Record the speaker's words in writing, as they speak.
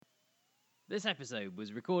This episode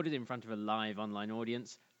was recorded in front of a live online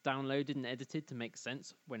audience, downloaded and edited to make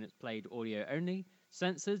sense when it's played audio only,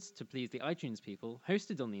 censored to please the iTunes people,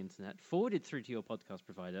 hosted on the internet, forwarded through to your podcast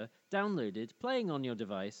provider, downloaded, playing on your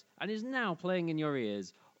device, and is now playing in your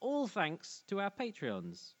ears, all thanks to our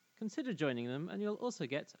Patreons. Consider joining them and you'll also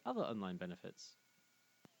get other online benefits.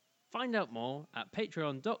 Find out more at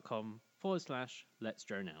patreon.com/Let's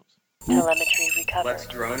Drone Out. Telemetry recovered. Let's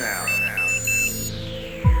drone out.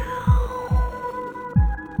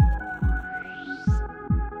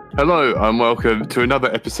 Hello and welcome to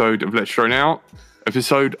another episode of Let's Drone Out,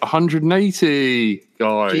 episode 180,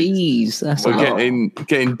 guys. Jeez, that's We're a lot.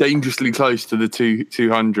 getting dangerously close to the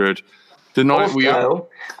 200. Tonight Also,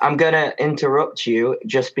 I'm going to interrupt you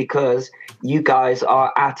just because you guys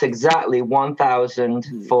are at exactly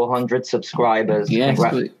 1,400 subscribers. Yes,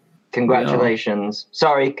 Congratulations.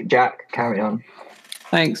 Sorry, Jack, carry on.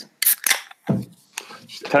 thanks.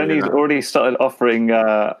 Tony's already started offering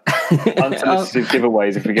unsolicited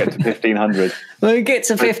giveaways if we get to 1,500. When we get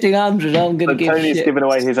to 1,500, I'm going to But give Tony's shit. giving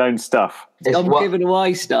away his own stuff. I'm giving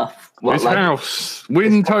away stuff. his house.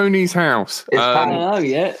 Win Tony's house. It's I don't know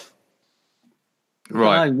yet.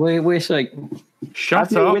 Right. No, we're saying. Shut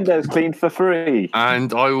Have your up windows cleaned for free.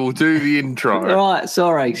 and I will do the intro. Right,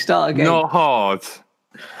 sorry, start again. Not hard.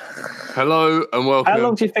 Hello and welcome. How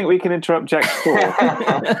long do you think we can interrupt Jack for?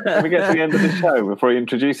 Can we get to the end of the show before he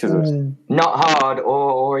introduces us? Not hard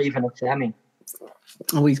or even a semi.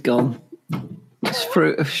 Oh, he's gone. It's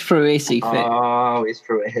through hissy fit. Oh, it's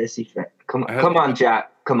through a hissy fit. Come on,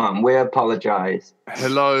 Jack. Come on. We apologise.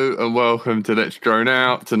 Hello and welcome to Let's Drone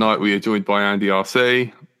Out. Tonight we are joined by Andy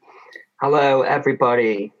RC, Hello,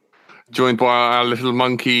 everybody. joined by our little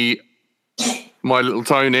monkey, My Little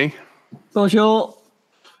Tony, Bonjour.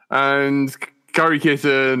 and Curry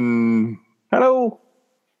Kitten. Hello.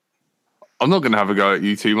 I'm not going to have a go at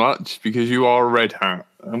you too much because you are a red hat,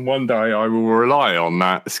 and one day I will rely on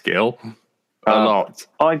that skill a lot.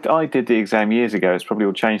 I did the exam years ago. It's probably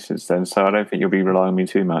all changed since then, so I don't think you'll be relying on me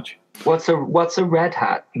too much. What's a red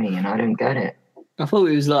hat mean? I don't get it. I thought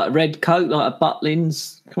it was like a red coat, like a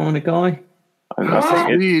Butlins kind of guy. I think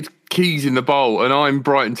it, Weird keys in the bowl, and I'm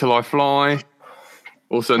Bright Until I Fly,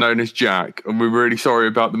 also known as Jack. And we're really sorry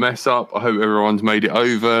about the mess up. I hope everyone's made it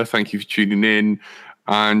over. Thank you for tuning in.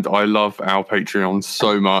 And I love our Patreon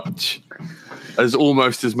so much.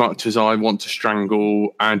 Almost as much as I want to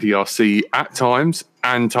strangle Andy RC at times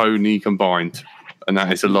and Tony combined. And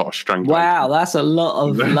that is a lot of strangling. Wow, that's a lot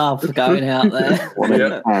of love going out there.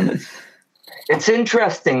 It's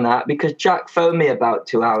interesting that because Jack phoned me about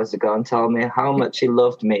 2 hours ago and told me how much he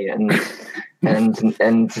loved me, and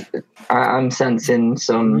I'm sensing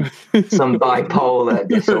some bipolar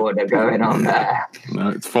disorder going on there. No,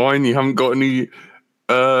 it's fine. You haven't got any,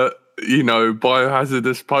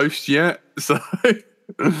 biohazardous posts yet. So,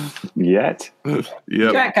 yet.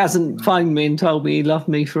 yeah. Jack hasn't phoned me and told me he loved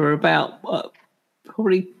me for about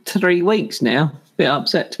probably 3 weeks now. Bit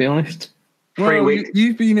upset, to be honest. Well, weeks.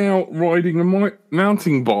 you've been out riding a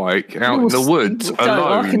mountain bike out in the woods So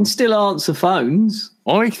alone. I can still answer phones.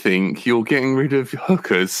 I think you're getting rid of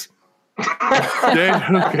hookers. Dead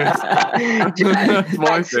hookers. That's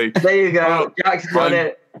my thing. There you go. Well, Jack's done I'm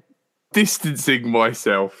it. distancing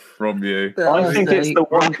myself from you. I think it's the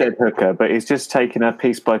one dead hooker, but he's just taken her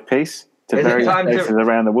piece by piece to Is it various time to- places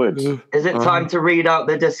around the woods. Is it time to read out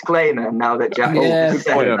the disclaimer now that Jack Yeah.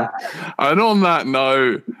 said Yeah. that? And on that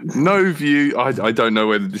note, no view. I don't know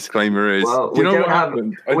where the disclaimer is. Well, Do you we know don't what have-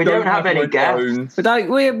 happened? I we don't have any my guests. phone. But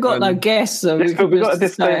we haven't got no guests, so we Yes, can but we've got just to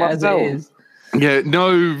say it disclaim as it ourselves. is. Yeah,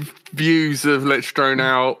 no views of Let's Drone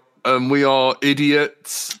Out. We are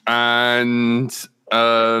idiots, and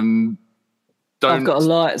don't. I've got to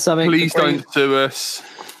light something. Please don't sue us.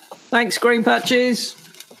 Thanks, Green Patches.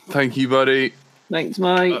 Thank you, buddy. Thanks,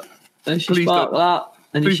 mate. There's your please sparkle up.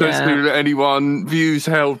 And your Please don't shout out. sue anyone. Views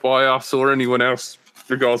held by us or anyone else,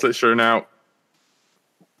 regardless, Let's Drone Out,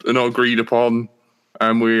 are not agreed upon,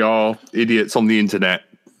 and we are idiots on the internet.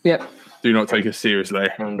 Yep. Do not take us seriously.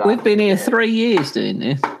 And, We've been here 3 years doing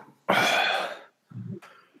this.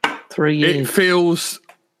 3 It years. feels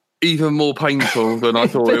even more painful than I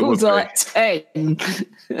thought it would feels like 10.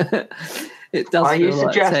 It does Are you feel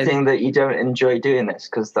like suggesting that you don't enjoy doing this?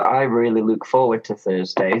 Because I really look forward to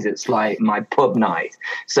Thursdays. It's like my pub night.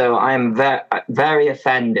 So I am very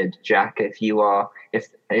offended, Jack, if you are,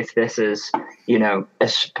 if this is,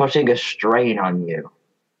 putting a strain on you.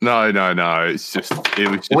 No. It's just it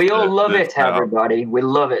was. Just We all love the it, setup. everybody. We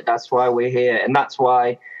love it. That's why we're here, and that's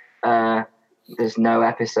why there's no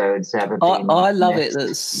episodes ever. I love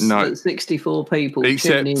missed. it No. that 64 people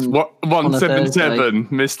Except tune in. what on a 177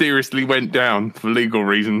 mysteriously went down for legal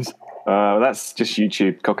reasons. That's just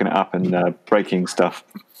YouTube cocking it up and breaking stuff.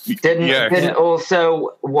 Didn't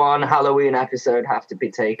also one Halloween episode have to be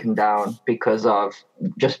taken down because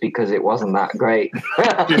it wasn't that great?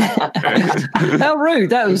 How rude!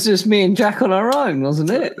 That was just me and Jack on our own, wasn't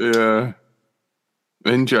it? Yeah.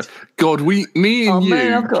 And God, me and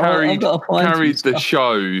you carried the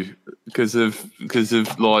show because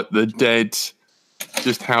of like the dead,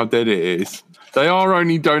 just how dead it is. They are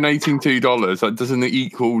only donating $2. That doesn't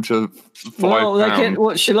equal to £5. Well,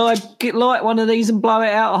 what shall I light one of these and blow it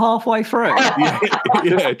out halfway through?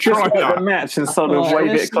 yeah, try that. The match and sort of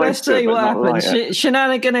wave it closer. Let's see what happens.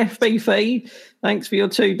 Shenanigan FB feed. Thanks for your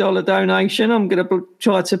 $2 donation. I'm going to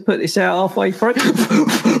try to put this out halfway through.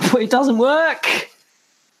 But it doesn't work.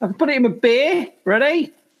 I can put it in a beer.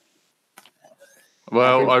 Ready?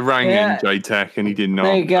 Well, I rang NJ Tech and he didn't know.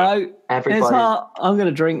 There you go. I'm going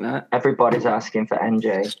to drink that. Everybody's asking for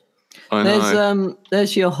NJ. I know.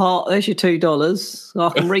 There's your heart. There's your $2. I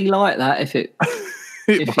can relight that if it.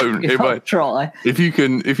 It won't. Try. If you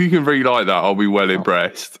can relight that, I'll be well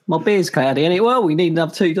impressed. My beer's cloudy, and well, we need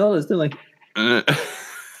another $2, don't we?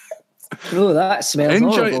 Oh, that smells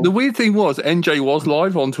horrible. The weird thing was, NJ was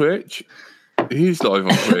live on Twitch. He's live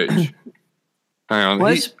on Twitch. Hang on.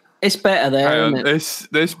 Well, it's better there, isn't it?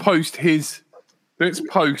 Let's post his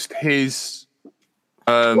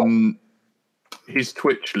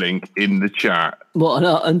Twitch link in the chat. What,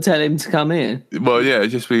 and tell him to come in? Well, yeah,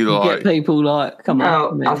 just be like... Get people like, come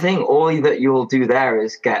on. I think all that you'll do there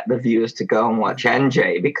is get the viewers to go and watch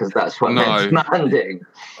NJ because that's what they're demanding.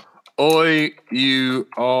 You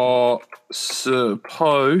are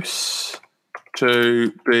supposed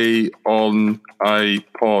to be on a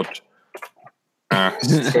pod.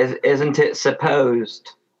 Isn't it supposed?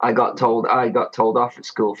 I got told off at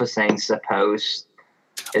school for saying supposed.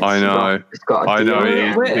 I know. It's got I know.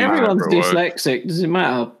 Everyone's dyslexic. Does it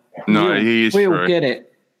matter? No, he is. We'll get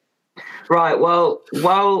it. Right. Well,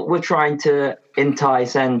 while we're trying to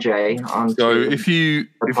entice NJ on, so if you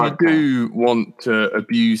do want to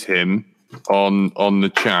abuse him on the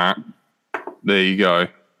chat, there you go.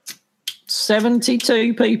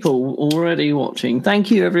 72 people already watching.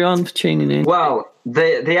 Thank you, everyone, for tuning in. Well,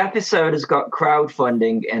 the episode has got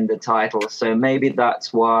crowdfunding in the title, so maybe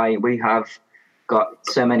that's why we have got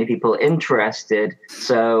so many people interested.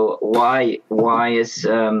 So why is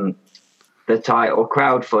the title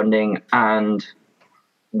crowdfunding, and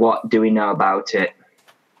what do we know about it?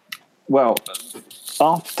 Well,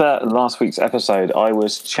 after last week's episode, I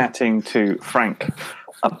was chatting to Frank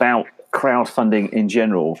about crowdfunding in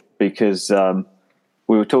general because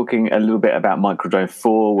we were talking a little bit about Microdrone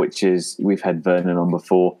 4, which is, we've had Vernon on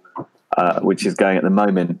before, which is going at the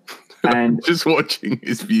moment. And just watching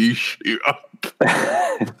his views shoot up.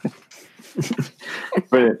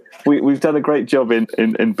 Brilliant. We've done a great job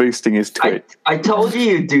in boosting his Twitch. I told you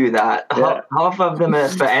you'd do that. Yeah. Half of them are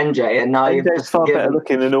for NJ, and now you've just far better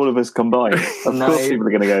looking than all of us combined. Of course people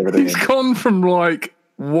are going to go over there. He's gone from like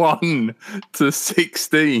 1 to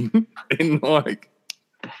 16 in like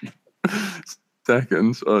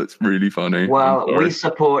seconds. Oh, it's really funny. Well, we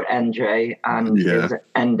support NJ and his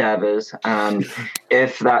endeavours, and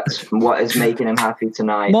if that's what is making him happy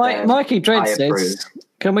tonight, Mikey Dread says,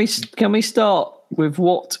 can we start with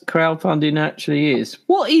what crowdfunding actually is?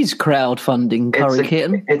 What is crowdfunding, Curry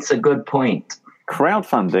Kitten? It's a good point.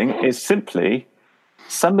 Crowdfunding is simply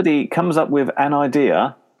somebody comes up with an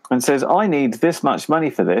idea and says, I need this much money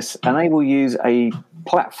for this, and they will use a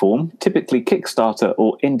platform, typically Kickstarter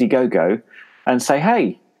or Indiegogo, and say,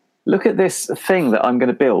 hey, look at this thing that I'm going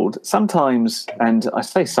to build. Sometimes, and I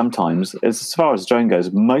say sometimes, as far as drone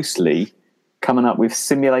goes, mostly coming up with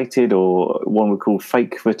simulated or one would call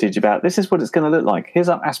fake footage about this is what it's going to look like. Here's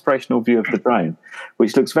our aspirational view of the drone,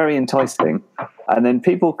 which looks very enticing. And then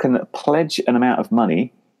people can pledge an amount of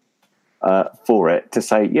money for it to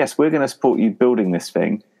say, yes, we're going to support you building this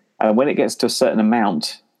thing. And when it gets to a certain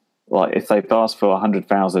amount, like if they've asked for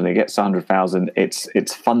 100,000, it gets 100,000,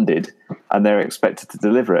 it's funded, and they're expected to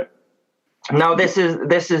deliver it. Now, this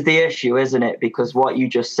is the issue, isn't it? Because what you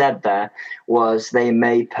just said there was they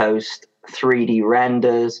may post 3D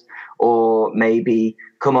renders or maybe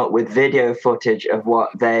come up with video footage of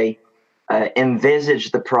what they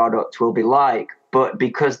envisage the product will be like. But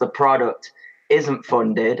because the product isn't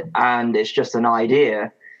funded and it's just an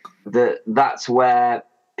idea, that's where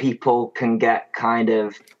people can get kind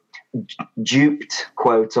of duped,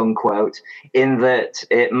 quote unquote, in that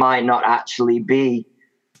it might not actually be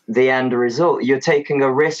the end result. You're taking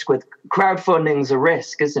a risk with crowdfunding's a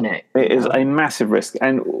risk, isn't it? It is a massive risk.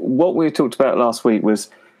 And what we talked about last week was,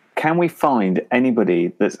 can we find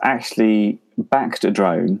anybody that's actually backed a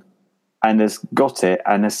drone and has got it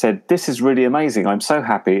and has said, "This is really amazing. I'm so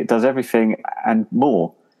happy. It does everything and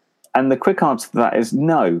more." And the quick answer to that is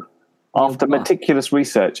no. After meticulous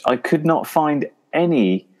research, I could not find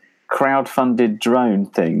any crowdfunded drone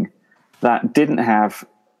thing that didn't have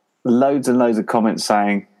loads and loads of comments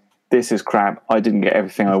saying, "This is crap. I didn't get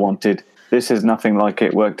everything I wanted. This is nothing like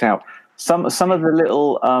it worked out." Some of the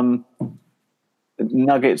little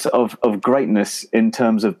nuggets of greatness in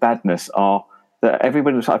terms of badness are that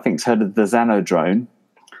everybody, I think, has heard of the Zano drone.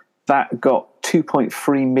 That got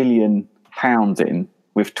 £2.3 million in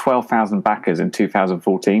with 12,000 backers in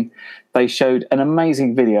 2014. They showed an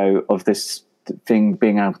amazing video of this thing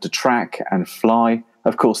being able to track and fly.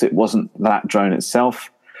 Of course, it wasn't that drone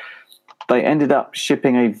itself. They ended up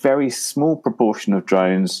shipping a very small proportion of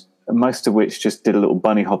drones, most of which just did a little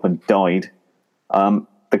bunny hop and died.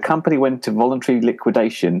 The company went to voluntary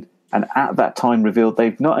liquidation, and at that time revealed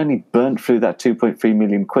they've not only burnt through that 2.3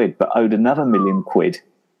 million quid, but owed another £1 million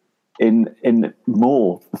in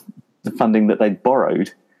more the funding that they'd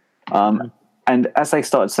borrowed. And as they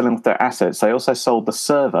started selling off their assets, they also sold the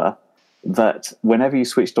server that whenever you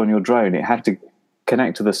switched on your drone, it had to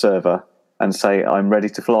connect to the server and say, "I'm ready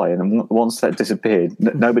to fly." And once that disappeared,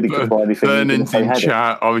 nobody could buy anything. Vernon's in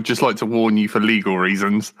chat. I would just like to warn you for legal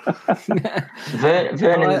reasons. Vernon's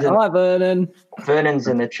Hi, Vernon. Vernon's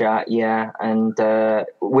in the chat, yeah, and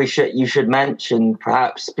you should mention,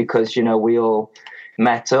 perhaps because we all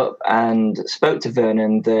met up and spoke to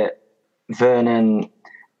Vernon, that Vernon,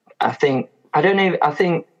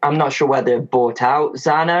 I'm not sure whether bought out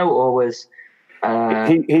Zano or was.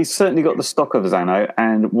 He's certainly got the stock of Zano,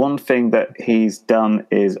 and one thing that he's done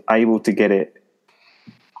is able to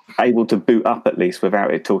boot up at least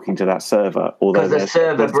without it talking to that server. Although the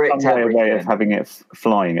server bricked everything. Way of having it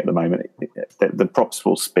flying at the moment, the props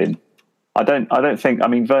will spin. I don't think. I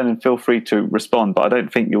mean, Vernon, feel free to respond, but I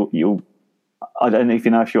don't think you'll. I don't know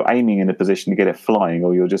if you're aiming in a position to get it flying,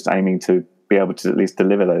 or you're just aiming to be able to at least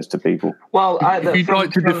deliver those to people. Well, if you'd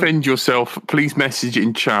like to defend yourself, please message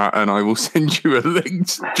in chat, and I will send you a link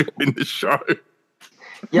to join the show.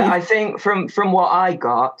 Yeah, I think from what I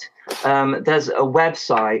got, there's a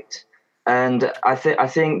website, and I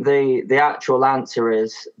think the actual answer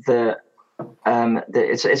is that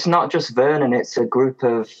it's not just Vernon; it's a group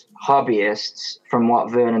of hobbyists, from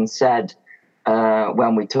what Vernon said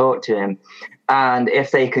when we talked to him. And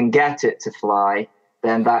if they can get it to fly,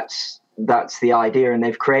 then that's the idea. And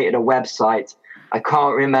they've created a website. I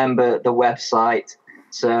can't remember the website.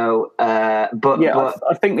 So, I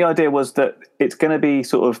think the idea was that it's going to be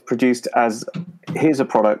sort of produced as, here's a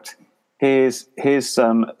product, here's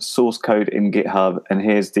some source code in GitHub, and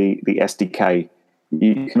here's the SDK.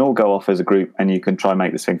 You can all go off as a group and you can try and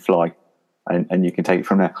make this thing fly, and you can take it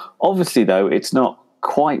from there. Obviously, though, it's not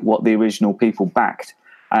quite what the original people backed.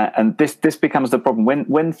 And this becomes the problem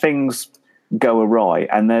when things go awry,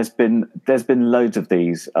 and there's been loads of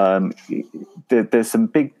these. There's some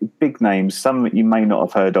big names. Some you may not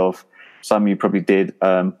have heard of. Some you probably did.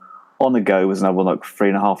 On the Go was another one, like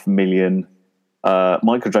 3.5 million.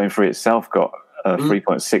 Microdrone for itself got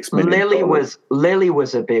 3.6 million. Lily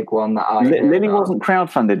was a big one that I. Lily wasn't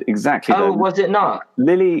crowdfunded exactly. Oh, was it not?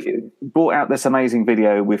 Lily brought out this amazing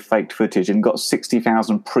video with faked footage and got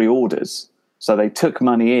 60,000 pre-orders. So they took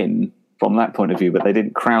money in from that point of view, but they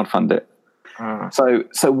didn't crowdfund it.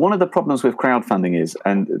 So one of the problems with crowdfunding is,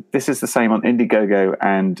 and this is the same on Indiegogo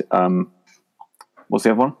and what's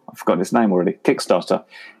the other one? I've forgotten its name already. Kickstarter,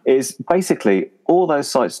 is basically all those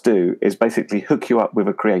sites do is basically hook you up with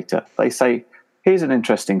a creator. They say, here's an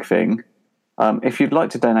interesting thing. If you'd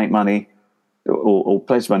like to donate money or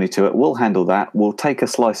pledge money to it, we'll handle that. We'll take a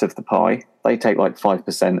slice of the pie. They take like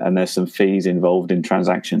 5%, and there's some fees involved in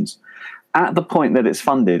transactions. At the point that it's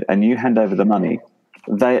funded and you hand over the money,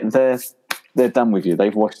 they're done with you.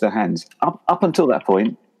 They've washed their hands. Up until that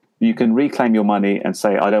point, you can reclaim your money and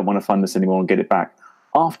say, I don't want to fund this anymore, and get it back.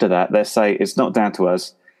 After that, they say, it's not down to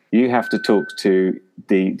us. You have to talk to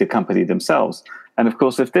the company themselves. And of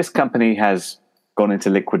course, if this company has gone into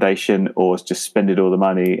liquidation or has just spended all the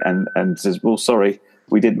money and says, well, sorry,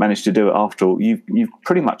 we didn't manage to do it after all, you've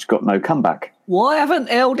pretty much got no comeback. Why haven't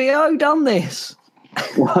LDO done this?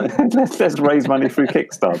 Let's raise money through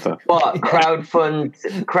Kickstarter. What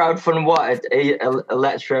crowdfund? What a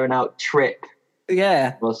let's throw out trip?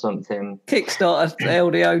 Yeah, or something. Kickstarter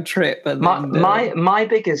LDO trip. And my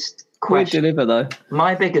biggest question. Deliver though.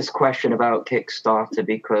 My biggest question about Kickstarter,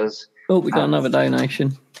 because we got another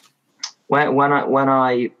donation. When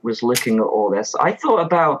I was looking at all this, I thought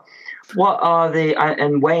about what are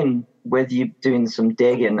and Wayne, with you doing some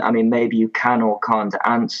digging, I mean, maybe you can or can't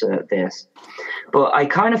answer this, but I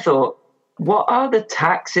kind of thought, what are the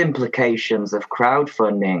tax implications of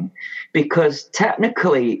crowdfunding? Because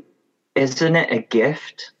technically, isn't it a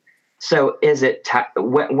gift? So is it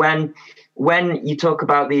when you talk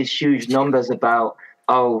about these huge numbers about,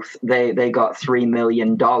 oh, they got $3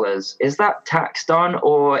 million, is that taxed on,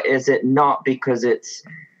 or is it not because it's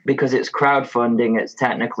crowdfunding, it's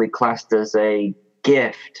technically classed as a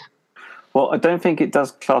gift? Well, I don't think it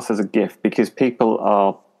does class as a gift because people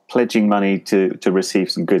are pledging money to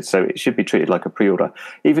receive some goods, so it should be treated like a pre-order.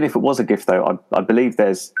 Even if it was a gift, though, I believe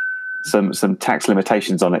there's some tax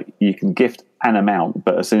limitations on it. You can gift an amount,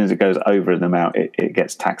 but as soon as it goes over an amount, it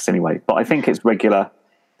gets taxed anyway. But I think it's regular.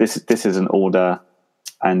 This is an order,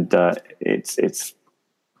 and it's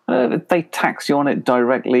they tax you on it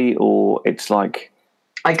directly, or it's like.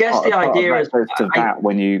 I guess the idea is goes to that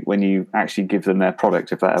when you actually give them their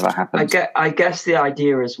product, if that ever happens. I guess the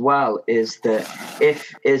idea as well is that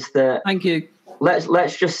Thank you.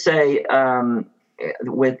 Let's just say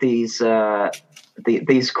with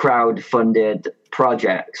these crowd-funded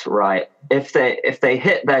projects, right? If they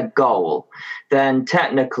hit their goal, then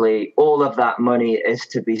technically all of that money is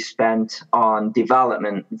to be spent on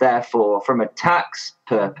development. Therefore, from a tax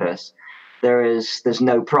purpose, there's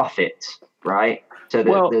no profit, right? So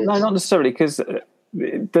no, not necessarily, because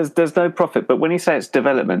there's no profit. But when you say it's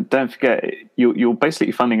development, don't forget you're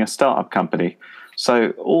basically funding a startup company.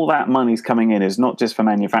 So all that money's coming in is not just for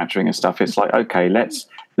manufacturing and stuff. It's like, okay, let's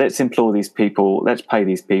employ these people, let's pay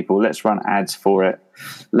these people, let's run ads for it,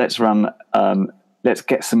 let's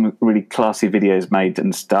get some really classy videos made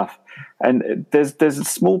and stuff. And there's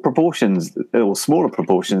small proportions or smaller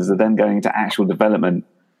proportions that are then going to actual development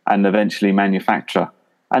and eventually manufacture.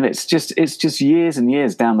 And it's just years and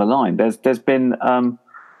years down the line. There's been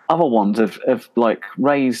other ones have like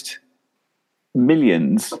raised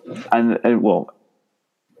millions, and well,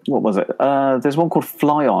 what was it? There's one called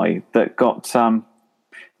FlyEye that got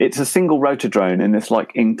it's a single rotor drone in this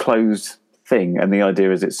like enclosed thing, and the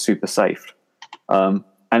idea is it's super safe. And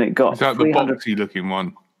it got is that the boxy looking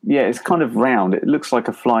one? Yeah, it's kind of round. It looks like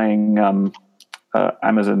a flying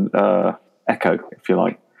Amazon Echo, if you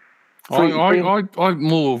like. I'm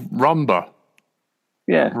more Rumba.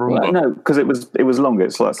 Yeah, Rumba. No, because it was longer.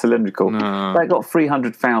 It's like cylindrical. No. They got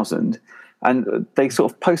 300,000, and they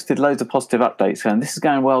sort of posted loads of positive updates saying this is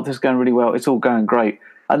going well, this is going really well, it's all going great.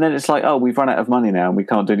 And then it's like, oh, we've run out of money now, and we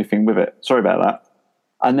can't do anything with it. Sorry about that.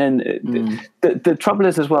 And then the trouble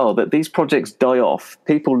is as well that these projects die off.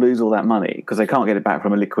 People lose all that money because they can't get it back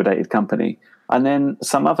from a liquidated company, and then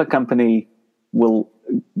some other company will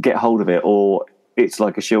get hold of it, or it's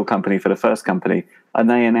like a shield company for the first company, and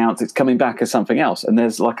they announce it's coming back as something else. And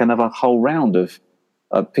there's like another whole round of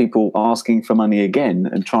people asking for money again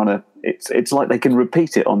and trying to, it's like they can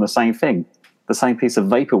repeat it on the same thing, the same piece of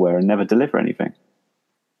vaporware, and never deliver anything.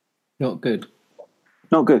 Not good.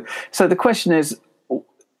 So the question is,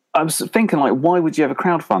 I was thinking, like, why would you ever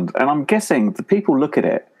crowdfund? And I'm guessing the people look at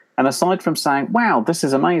it, and aside from saying, wow, this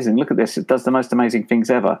is amazing, look at this, it does the most amazing things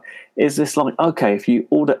ever, is this like, okay, if you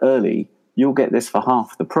order early, you'll get this for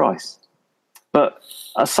half the price. But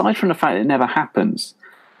aside from the fact it never happens,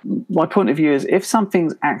 my point of view is if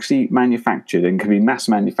something's actually manufactured and can be mass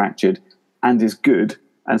manufactured and is good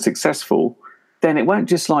and successful, then it won't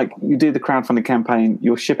just like you do the crowdfunding campaign,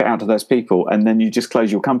 you'll ship it out to those people, and then you just close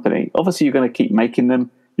your company. Obviously, you're going to keep making them.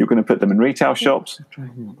 You're going to put them in retail shops.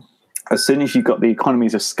 As soon as you've got the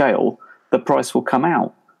economies of scale, the price will come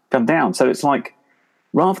down. So it's like,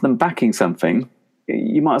 rather than backing something,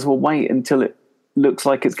 you might as well wait until it looks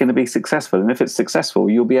like it's going to be successful, and if it's successful,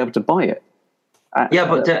 you'll be able to buy it.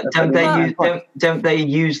 But don't they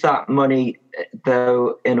use that money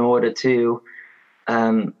though in order to,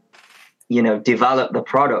 develop the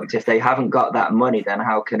product? If they haven't got that money, then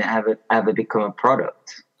how can it ever become a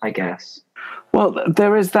product? I guess. Well,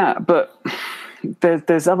 there is that, but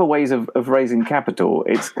there's other ways of raising capital.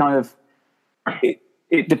 It's kind of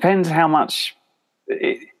it depends how much.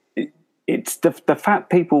 It's the fact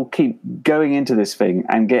people keep going into this thing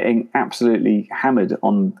and getting absolutely hammered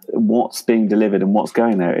on what's being delivered and what's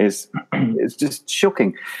going there it's just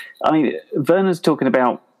shocking. I mean, Vernon's talking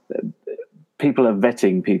about people are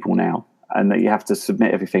vetting people now and that you have to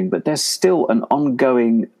submit everything, but there's still an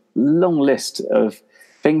ongoing long list of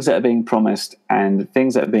things that are being promised and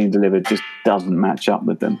things that are being delivered just doesn't match up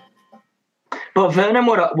with them. But Vernon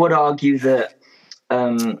would argue that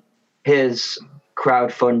his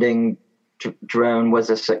crowdfunding drone was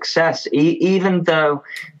a success, even though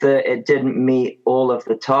it didn't meet all of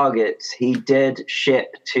the targets. He did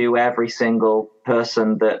ship to every single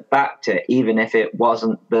person that backed it, even if it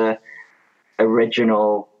wasn't the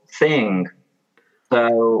original thing.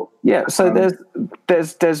 So Yeah, so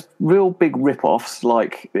there's real big rip-offs,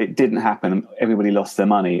 like it didn't happen, everybody lost their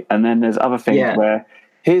money, and then there's other things where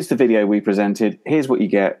here's the video we presented, here's what you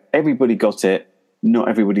get, everybody got it, not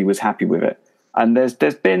everybody was happy with it, and there's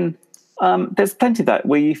plenty of that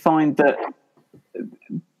where you find that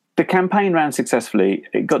the campaign ran successfully,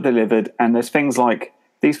 it got delivered, and there's things like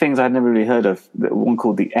these things I'd never really heard of. One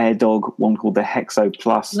called the Air Dog, one called the Hexo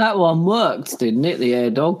Plus. That one worked, didn't it? The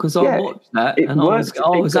Air Dog, because I watched that, and I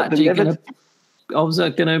was actually going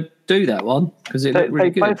to do that one because it looked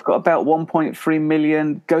really good. They both got about 1.3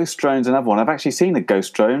 million. Ghost Drone's another one. I've actually seen a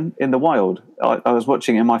Ghost Drone in the wild. I was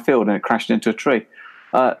watching in my field and it crashed into a tree.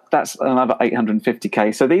 That's another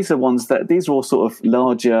 850k. So these are all sort of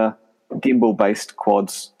larger gimbal-based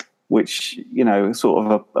quads, which, you know, sort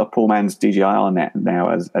of a poor man's DJI net now,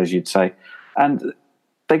 as you'd say. And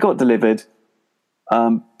they got delivered.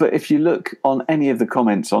 But if you look on any of the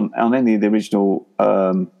comments on any of the original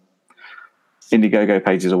Indiegogo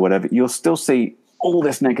pages or whatever, you'll still see all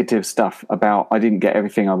this negative stuff about I didn't get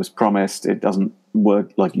everything I was promised. It doesn't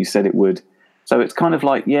work like you said it would. So it's kind of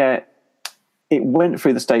like, yeah, it went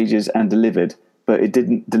through the stages and delivered, but it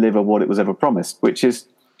didn't deliver what it was ever promised, which is,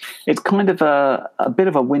 it's kind of a bit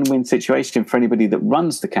of a win-win situation for anybody that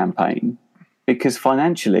runs the campaign, because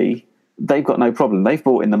financially they've got no problem. They've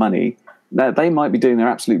brought in the money. They might be doing their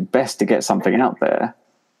absolute best to get something out there,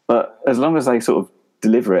 but as long as they sort of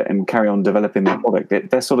deliver it and carry on developing their product,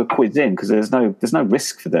 they're sort of quids in because there's no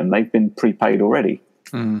risk for them. They've been prepaid already.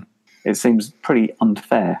 It seems pretty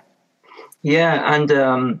unfair. Yeah,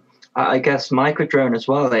 and I guess Microdrone as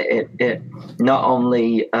well. It not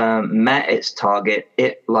only met its target,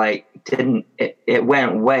 it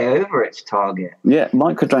went way over its target. Yeah,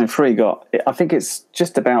 Microdrone 3 got, I think it's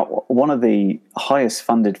just about one of the highest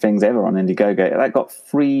funded things ever on Indiegogo. That got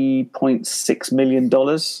 $3.6 million.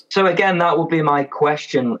 So again, that would be my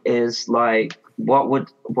question: is like, what would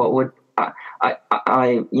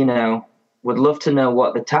I you know, would love to know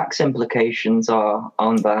what the tax implications are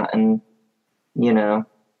on that, and you know.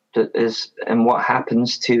 And what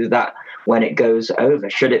happens to that when it goes over?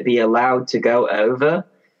 Should it be allowed to go over,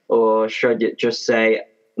 or should it just say,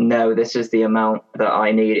 no, this is the amount that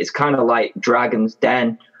I need? It's kind of like Dragon's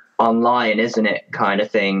Den online, isn't it, kind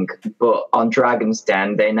of thing? But on Dragon's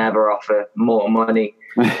Den, they never offer more money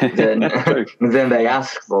than they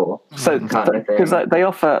ask for. So kind of thing. Because they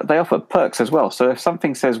offer perks as well. So if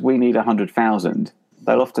something says we need 100,000,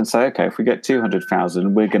 they'll often say, okay, if we get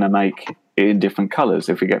 200,000, we're going to make it in different colors.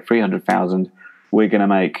 If we get 300,000, we're going to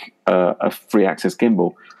make a free access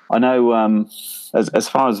gimbal. I know as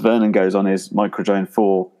far as Vernon goes on his Microdrone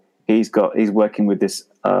 4, he's working with this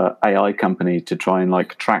AI company to try and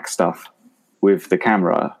like track stuff with the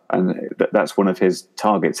camera, and that's one of his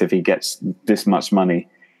targets. If he gets this much money,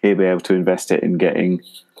 he'll be able to invest it in getting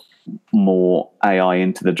more AI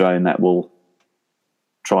into the drone that will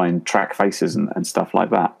try and track faces and stuff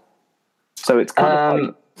like that. So it's kind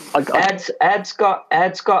of like Ed's got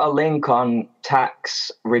a link on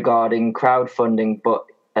tax regarding crowdfunding, but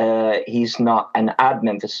he's not an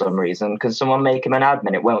admin for some reason. Can someone make him an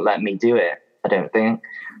admin? It won't let me do it, I don't think.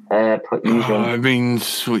 I've been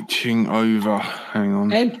switching over. Hang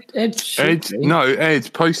on. Ed,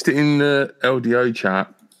 post it in the LDO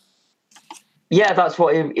chat. Yeah, that's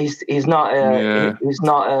what he's not. He's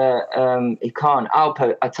not. He can't.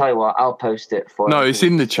 I tell you what. I'll post it for. No, it's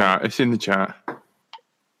in the chat. It's in the chat.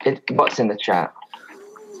 What's in the chat?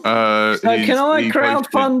 So can I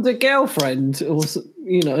crowdfund a girlfriend, or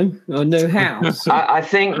a new house? I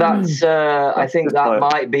think that's. I think that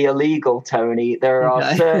might be illegal, Tony. There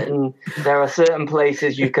are certain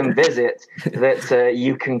places you can visit that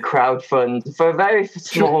you can crowdfund for a very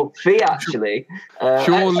small fee. Actually,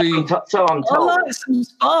 surely. So I'm told. I like some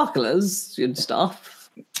sparklers and stuff.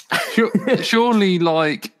 Surely,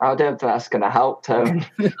 like, I don't think that's going to help, Tony.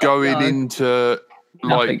 Going into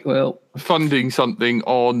like funding something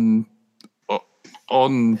on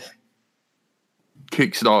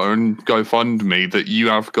Kickstarter and GoFundMe that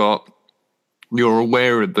you're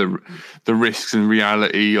aware of the risks and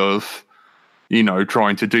reality of,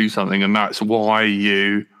 trying to do something, and that's why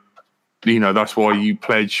you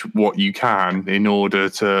pledge what you can in order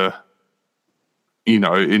to, in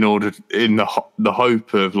the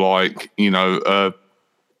hope of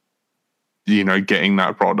getting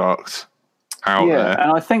that product out there.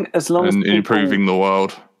 And I think as long as improving the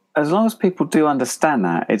world. As long as people do understand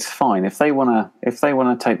that, it's fine. If they wanna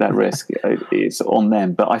take that risk, it's on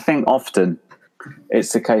them. But I think often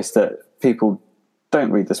it's the case that people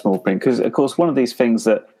don't read the small print, because, of course, one of these things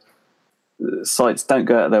that sites don't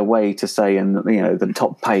go out of their way to say, and the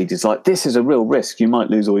top page is like, this is a real risk, you might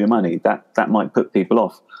lose all your money. That might put people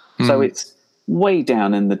off. So it's way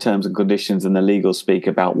down in the terms and conditions and the legal speak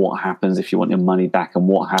about what happens if you want your money back and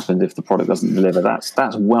what happens if the product doesn't deliver. That's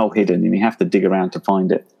well hidden, and you have to dig around to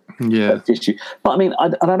find it. Yeah. Issue. But I mean, I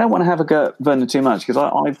don't want to have a go at Vernon too much, because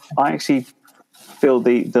I actually feel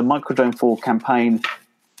the Microdrone 4 campaign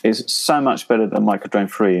is so much better than Microdrone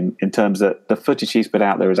 3 in terms that the footage he's put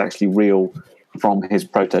out there is actually real from his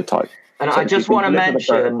prototype. And So I just want to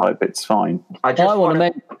mention, it's fine. I want to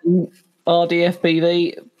mention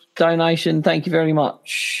RDFBV donation. Thank you very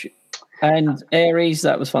much. And Aries,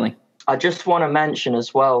 that was funny. I just want to mention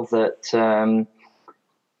as well that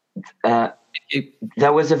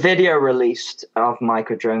there was a video released of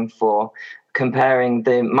Microdrone 4 comparing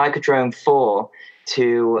the Microdrone 4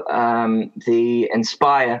 to the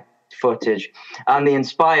Inspire footage, and the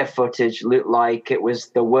Inspire footage looked like it was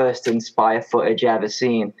the worst Inspire footage ever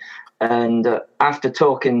seen. And after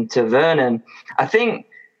talking to Vernon, I think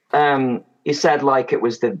he said like it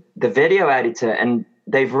was the video editor, and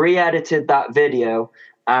they've re-edited that video.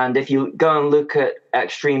 And if you go and look at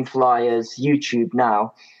Extreme Flyers YouTube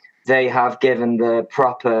now, they have given the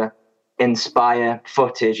proper Inspire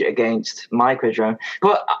footage against Microdrone.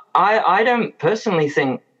 But I don't personally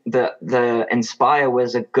think that the Inspire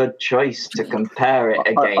was a good choice to compare it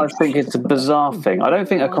against. I think it's a bizarre thing. I don't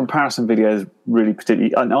think a comparison video is really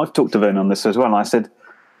particularly... I've talked to Vernon on this as well, and I said,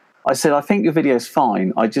 I think your video is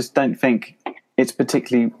fine. I just don't think it's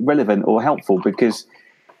particularly relevant or helpful, because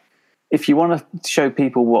if you want to show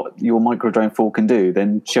people what your Microdrone 4 can do,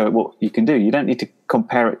 then show it what you can do. You don't need to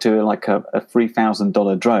compare it to like a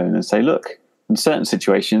 $3,000 drone and say, look, in certain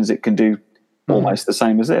situations it can do almost the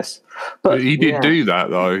same as this. But he did do that,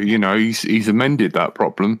 though. He's amended that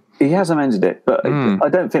problem. He has amended it, but I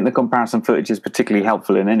don't think the comparison footage is particularly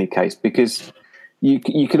helpful in any case, because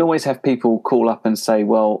you could always have people call up and say,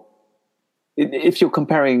 well, if you're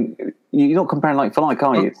comparing, you're not comparing like for like,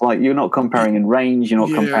 are you? It's like you're not comparing in range, you're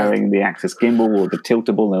not comparing the Axis gimbal or the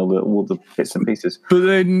tiltable and all the bits and pieces. But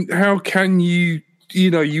then how can you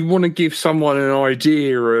want to give someone an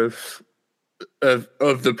idea of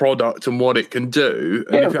the product and what it can do,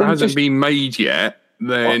 and if it hasn't been made yet,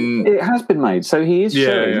 then it has been made. So he is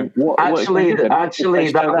showing what actually that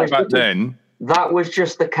was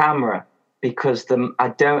just the camera. Because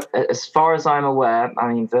as far as I'm aware,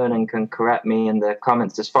 I mean, Vernon can correct me in the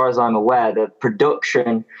comments, as far as I'm aware, the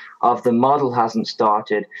production of the model hasn't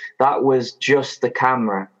started. That was just the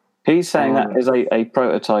camera. He's saying that is a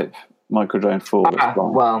prototype Microdrone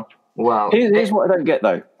 4. Well. Here's what I don't get,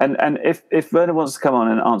 though. And if Vernon wants to come on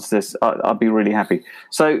and answer this, I'll be really happy.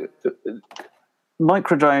 So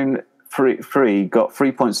Microdrone 3 got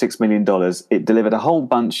 $3.6 million. It delivered a whole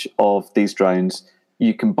bunch of these drones.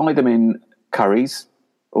 You can buy them in Currys,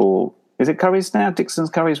 or is it Currys now?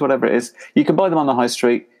 Dixon's Currys, whatever it is. You can buy them on the high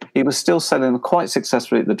street. He was still selling them quite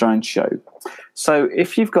successfully at the drone show. So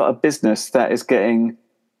if you've got a business that is getting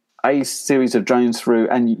a series of drones through,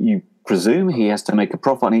 and you presume he has to make a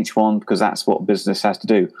profit on each one because that's what business has to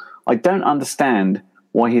do, I don't understand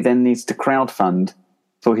why he then needs to crowdfund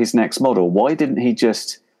for his next model. Why didn't he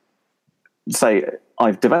just say,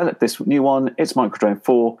 I've developed this new one, it's Microdrone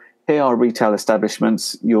 4, here are retail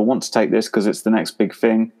establishments, you'll want to take this because it's the next big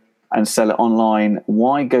thing, and sell it online.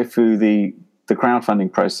 Why go through the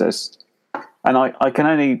crowdfunding process? And I can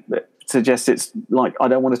only suggest it's like, I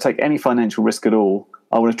don't want to take any financial risk at all.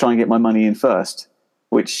 I want to try and get my money in first,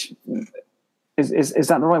 which is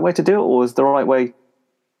that the right way to do it? Or is the right way,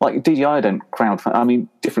 like DJI don't crowdfund? I mean,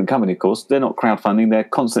 different company, of course, they're not crowdfunding. They're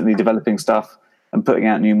constantly developing stuff and putting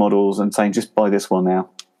out new models and saying, just buy this one now,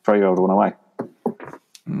 throw your old one away.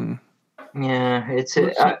 Yeah,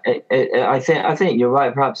 I think you're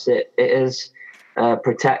right. Perhaps it is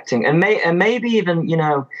protecting, and maybe even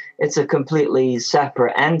it's a completely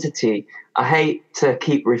separate entity. I hate to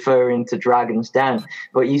keep referring to Dragon's Den,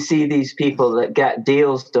 but you see these people that get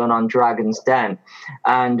deals done on Dragon's Den,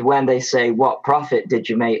 and when they say, what profit did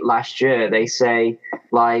you make last year, they say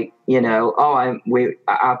like,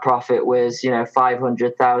 our profit was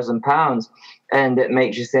 £500,000, and it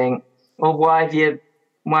makes you think, well, why have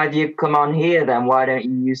you come on here then? Why don't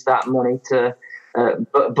you use that money to?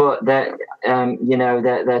 But that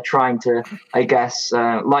they're trying to, I guess,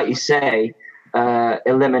 like you say,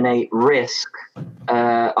 eliminate risk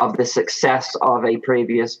of the success of a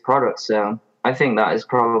previous product. So I think that is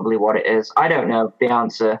probably what it is. I don't know the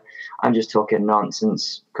answer. I'm just talking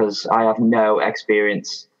nonsense because I have no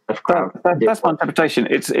experience. That's my interpretation.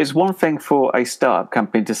 It's one thing for a startup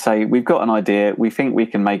company to say, we've got an idea, we think we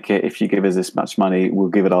can make it. If you give us this much money, we'll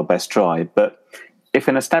give it our best try. But if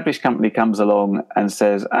an established company comes along and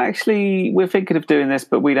says, actually, we're thinking of doing this,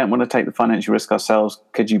 but we don't want to take the financial risk ourselves,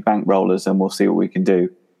 could you bankroll us and we'll see what we can do?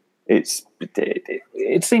 It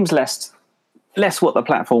seems less what the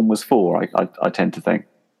platform was for, I tend to think.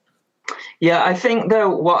 Yeah, I think though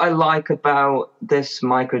what I like about this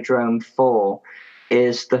Microdrone 4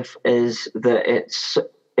 is that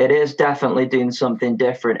it is definitely doing something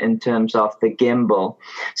different in terms of the gimbal.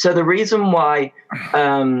 So the reason why,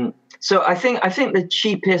 so I think the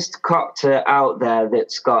cheapest copter out there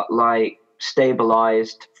that's got like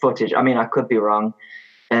stabilized footage, I mean, I could be wrong,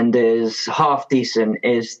 and is half decent,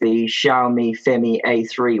 is the Xiaomi Fimi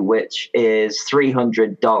A3, which is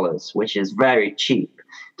 $300, which is very cheap.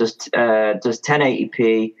 Does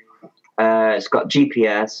 1080p. It's got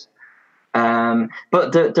GPS.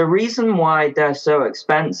 But the reason why they're so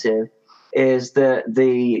expensive is that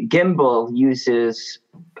the gimbal uses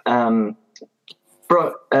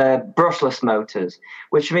brushless motors,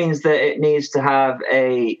 which means that it needs to have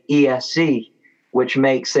a ESC, which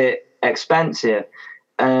makes it expensive.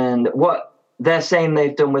 And what they're saying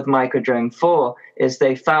they've done with Microdrone 4 is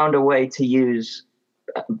they found a way to use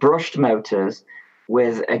brushed motors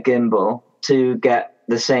with a gimbal to get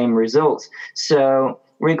the same results. So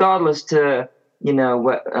regardless to,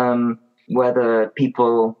 whether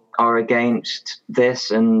people are against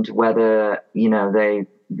this and whether,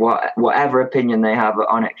 whatever opinion they have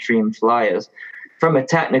on Extreme Flyers, from a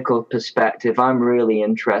technical perspective, I'm really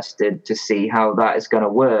interested to see how that is going to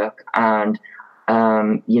work. And,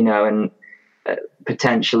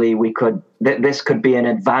 potentially this could be an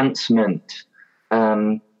advancement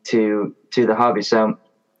to the hobby. So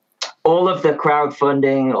all of the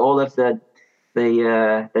crowdfunding, all of the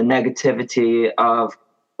negativity of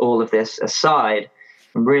all of this aside,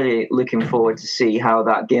 I'm really looking forward to see how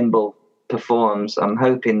that gimbal performs. I'm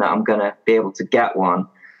hoping that I'm going to be able to get one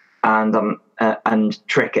and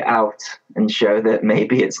trick it out and show that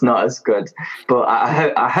maybe it's not as good. But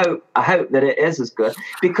I hope that it is as good,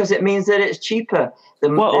 because it means that it's cheaper.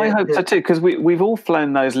 I hope so too, because we've all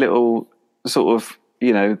flown those little sort of,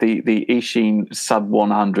 the Eachine sub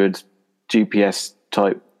 100 GPS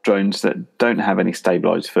type drones that don't have any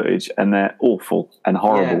stabilized footage, and they're awful and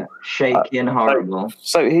horrible. Yeah, shaky and horrible.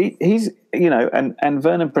 So he's, and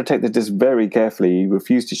Vernon protected this very carefully. He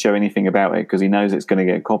refused to show anything about it because he knows it's going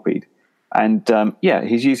to get copied. And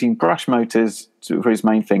he's using brush motors for his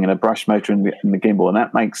main thing and a brush motor in the gimbal, and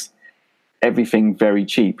that makes everything very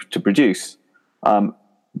cheap to produce.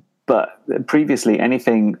 But previously,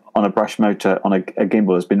 anything on a brush motor on a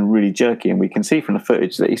gimbal has been really jerky, and we can see from the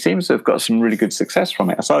footage that he seems to have got some really good success from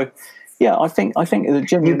it. So, yeah, I think the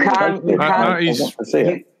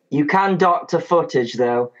you can doctor footage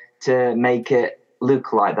though to make it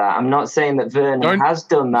look like that. I'm not saying that Vernon has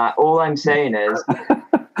done that. All I'm saying is,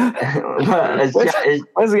 where's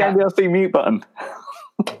the ADLC mute button?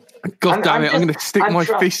 God damn it! I'm going to stick my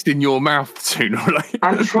fist in your mouth sooner or later.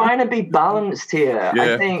 I'm trying to be balanced here.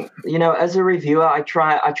 Yeah. I think as a reviewer, I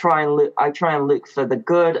try and look for the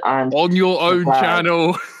good and on your own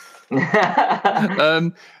channel.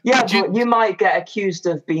 But you might get accused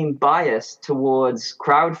of being biased towards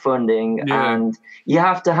crowdfunding, and you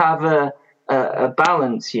have to have a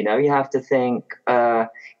balance. You have to think.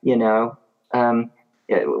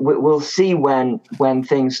 We'll see when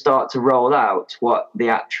things start to roll out what the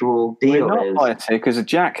actual deal is. Biased here because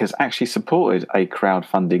Jack has actually supported a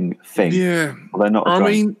crowdfunding thing. Yeah, they're not. I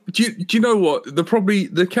mean, do you know what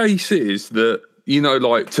the case is that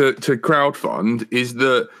to crowdfund is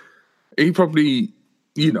that he probably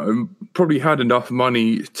had enough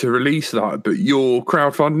money to release that, but you're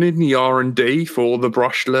crowdfunding the R&D for the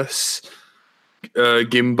brushless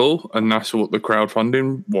gimbal, and that's what the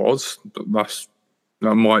crowdfunding was.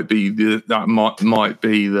 That might be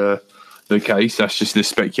the case. That's just the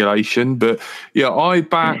speculation. But yeah,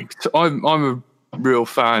 I'm a real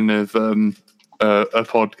fan of a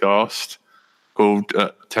podcast called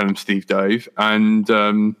Tell 'Em Steve Dave, and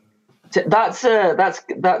that's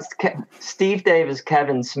Steve Dave is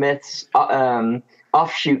Kevin Smith's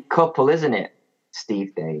offshoot couple, isn't it?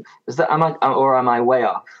 Steve Dave, am I way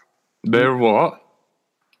off? They're what?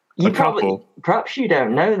 Perhaps you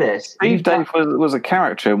don't know this. Steve Dave was a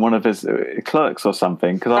character in one of his clerks or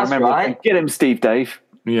something. Because I remember, get him, Steve Dave.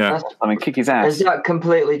 Yeah, kick his ass. Is that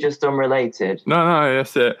completely just unrelated? No,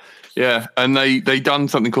 that's it. Yeah, and they done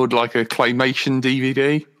something called like a claymation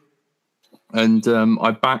DVD, and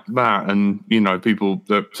I backed that, and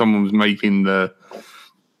someone was making this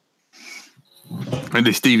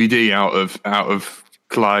DVD out of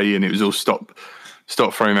clay, and it was all stop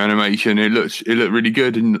frame animation. It looked really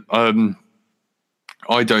good, and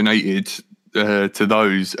I donated to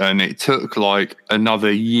those, and it took like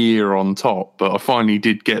another year on top. But I finally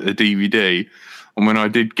did get the DVD, and when I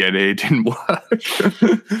did get it, it didn't work.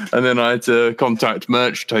 And then I had to contact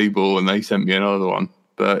Merch Table, and they sent me another one.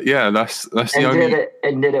 But yeah, that's the only.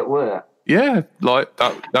 Did it work? Yeah, like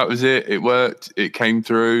that was it. It worked. It came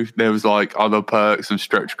through. There was like other perks of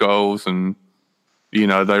stretch goals, and they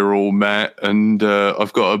were all met. And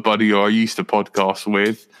I've got a buddy who I used to podcast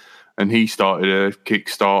with, and he started a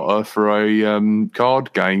Kickstarter for a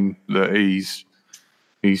card game that he's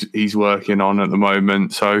working on at the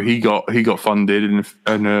moment. So he got funded in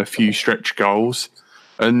a few stretch goals,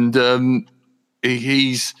 and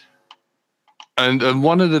he's and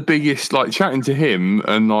one of the biggest, like, chatting to him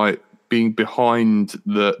and like being behind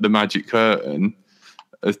the magic curtain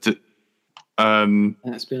as to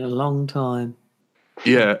It's been a long time.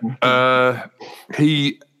 Yeah,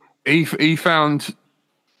 he found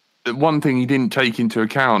that one thing he didn't take into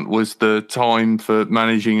account was the time for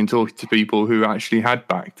managing and talking to people who actually had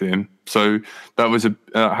backed him. So that was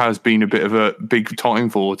has been a bit of a big time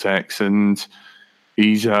vortex, and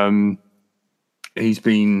he's been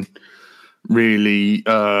really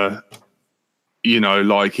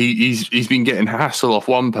like he's been getting hassle off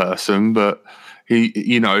one person, but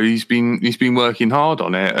he's been working hard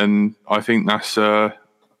on it, and I think that's like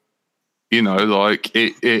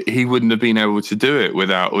he wouldn't have been able to do it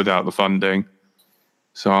without the funding.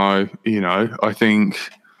 So I think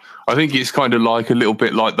it's kind of like a little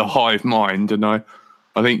bit like the hive mind, and I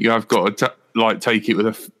think you have got to take it with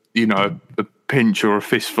a pinch or a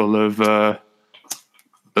fistful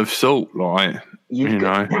of salt, like. You've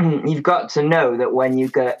got to know that when you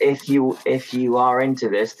go, if you are into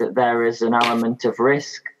this, that there is an element of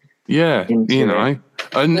risk. Yeah, and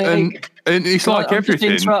it's like everything.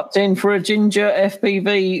 Just interrupting for a Ginger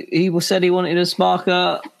FPV. He said he wanted a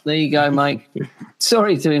sparker. There you go, mate.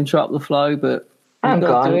 Sorry to interrupt the flow, but we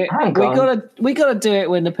got to do it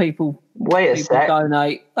when the people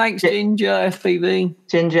donate. Thanks, Ginger FPV.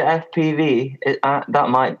 Ginger FPV.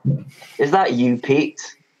 Is that you,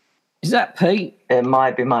 Pete? Is that Pete? It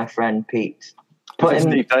might be my friend Pete. Put in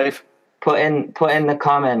the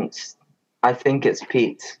comments. I think it's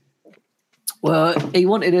Pete. Well, he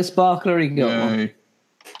wanted a sparkler. He got one.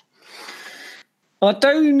 I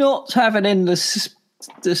do not have an endless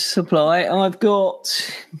supply. I've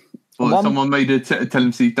got. Well, someone made a Tell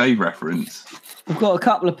Him Steve Dave reference. I've got a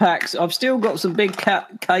couple of packs. I've still got some big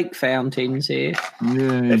cake fountains here.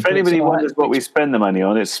 Yeah. If anybody wonders what we spend the money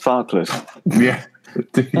on, it's sparklers. Yeah.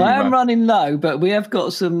 I am running low, but we have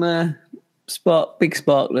got some big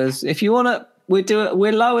sparklers. If you want to,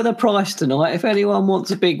 we'll lower the price tonight. If anyone wants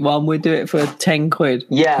a big one, we'll do it for £10.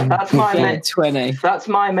 Yeah, that's my mate. 20. That's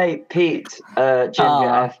my mate Pete. Ginger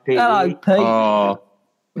FPV. Hello, Pete.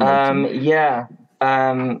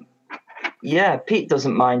 Yeah, Pete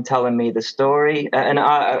doesn't mind telling me the story, and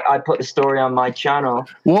I put the story on my channel.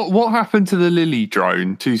 What happened to the Lily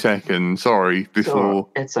drone? 2 seconds, sorry. Before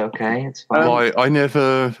it's okay, it's fine.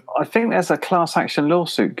 I think there's a class action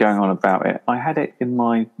lawsuit going on about it. I had it in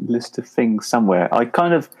my list of things somewhere. I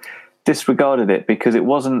kind of disregarded it because it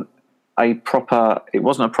wasn't a proper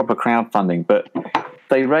crowdfunding, but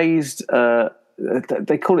they raised.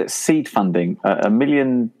 They call it seed funding, $1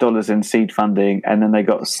 million in seed funding, and then they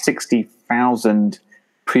got 60,000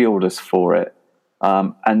 pre-orders for it,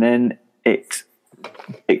 and then it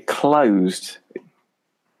closed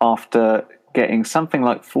after getting something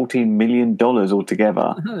like $14 million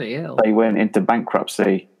altogether. Holy hell. They went into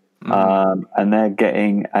bankruptcy, and they're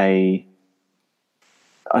getting I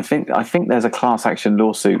think there's a class action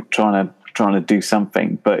lawsuit trying to do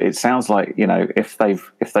something, but it sounds like if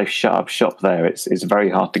they've shut up shop there, it's very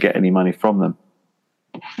hard to get any money from them.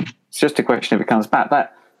 It's just a question if it comes back.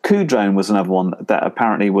 That Coup drone was another one that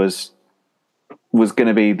apparently was going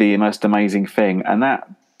to be the most amazing thing, and that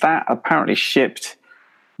apparently shipped.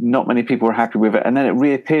 Not many people were happy with it, and then it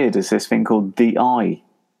reappeared as this thing called the Eye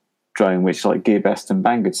drone, which like GearBest and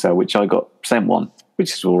Banggood sell, which I got sent one,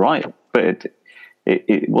 which is all right, but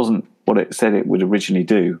it wasn't what it said it would originally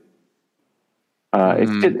do.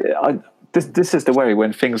 This is the worry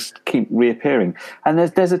when things keep reappearing, and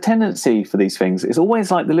there's a tendency for these things. It's always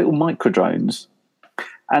like the little micro drones,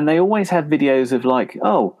 and they always have videos of like,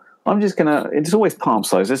 oh, it's always palm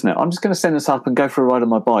size, isn't it? I'm just gonna send this up and go for a ride on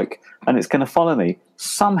my bike, and it's gonna follow me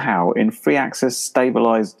somehow in 3-axis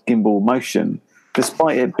stabilized gimbal motion,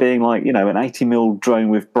 despite it being like an 80mm drone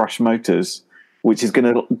with brush motors, which is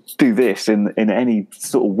gonna do this in any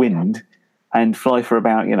sort of wind. And fly for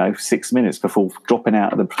about 6 minutes before dropping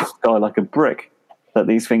out of the sky like a brick. That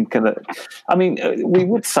these things can. I mean, we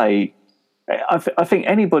would say I think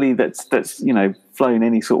anybody that's flown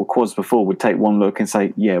any sort of quads before would take one look and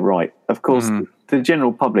say, yeah, right. Of course, the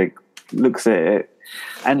general public looks at it,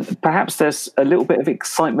 and perhaps there's a little bit of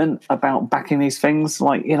excitement about backing these things.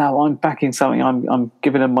 Like, I'm backing something. I'm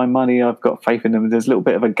giving them my money. I've got faith in them. There's a little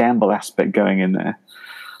bit of a gamble aspect going in there.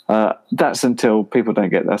 That's until people don't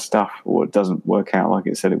get their stuff or it doesn't work out like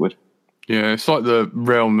it said it would. Yeah, it's like the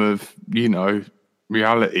realm of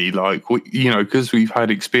reality. Like because we've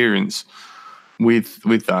had experience with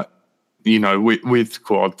that, with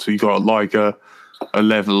quads, you got like a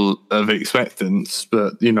level of expectance,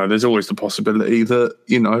 but there's always the possibility that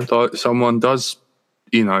like someone does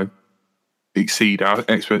exceed our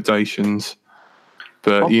expectations,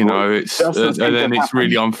 but it's and then it's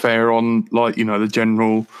really unfair on like the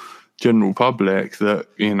general public that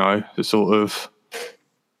the sort of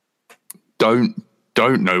don't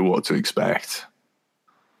know what to expect.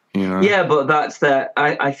 Yeah, but that's that.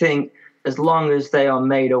 I think as long as they are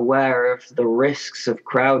made aware of the risks of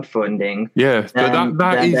crowdfunding,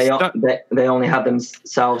 they only have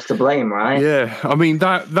themselves to blame, right? Yeah, I mean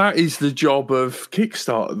that is the job of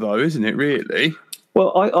Kickstarter, though, isn't it? Really?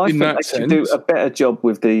 Well, I think they should do a better job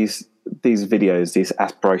with these videos, these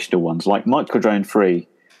aspirational ones. Like Microdrone 3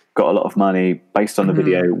 got a lot of money based on the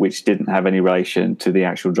video, which didn't have any relation to the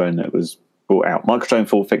actual drone that was brought out. Microdrone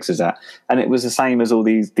 4 fixes that, and it was the same as all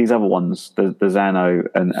these other ones, the Xano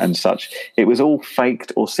and such. It was all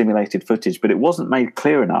faked or simulated footage, but it wasn't made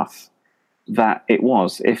clear enough that it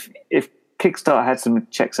was. If Kickstarter had some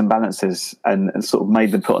checks and balances and sort of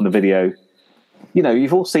made them put on the video,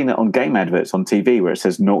 you've all seen it on game adverts on TV where it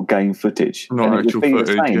says not game footage, not actual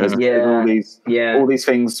footage. All these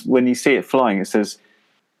things. When you see it flying, it says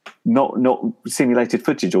not simulated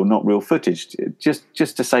footage or not real footage,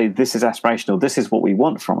 just to say this is aspirational, this is what we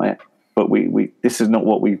want from it, but we this is not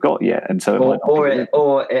what we've got yet. And so at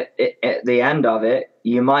the end of it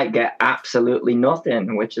you might get absolutely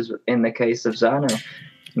nothing, which is in the case of Xano.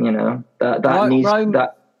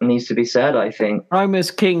 That needs to be said, I think. Romer's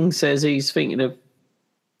King says he's thinking of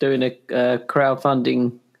doing a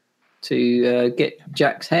crowdfunding to get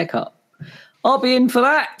Jack's haircut. I'll be in for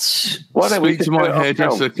that. Why don't we speak to my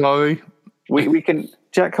hairdresser, Chloe? We can.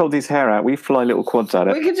 Jack hold his hair out. We fly little quads at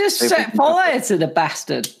it. We can just set fire to the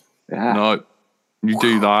bastard. Yeah. No, you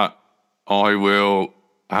do that, I will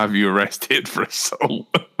have you arrested for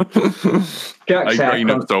assault.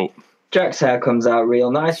 Jack's hair comes out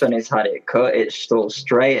real nice when he's had it cut. It's all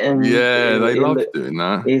straight and they love doing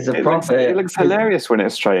that. He's a prophet. It looks hilarious when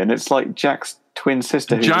it's straight, and it's like Jack's twin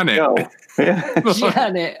sister, Janet.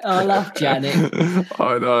 Janet, I love Janet.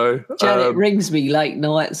 I know. Janet rings me late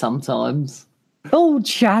night sometimes. Oh,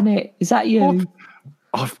 Janet, is that you?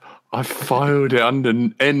 I've filed it under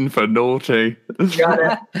N for naughty.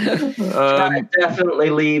 Janet definitely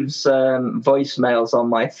leaves voicemails on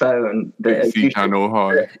my phone that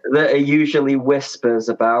are usually whispers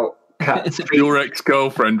about cats. Your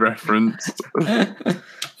ex-girlfriend reference.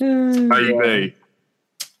 Maybe.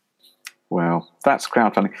 Wow, that's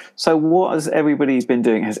crowdfunding. So what has everybody been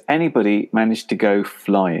doing? Has anybody managed to go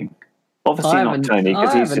flying? Obviously not Tony,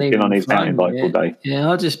 because he's been on his mountain bike all day. Yeah,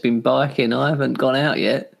 I've just been biking. I haven't gone out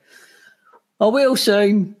yet. I will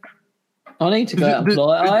soon. I need to go out and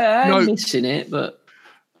fly. I am missing it, but...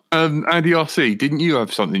 Andy RC, didn't you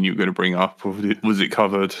have something you were going to bring up, or was it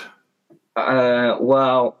covered?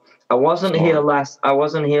 Well, I wasn't here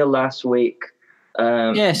last week.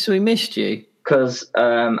 Yes, we missed you. Because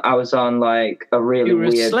I was on like a really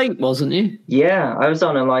weird... You were asleep, wasn't you? Yeah, I was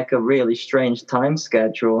on a really strange time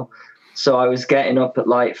schedule. So I was getting up at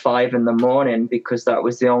like 5 a.m. because that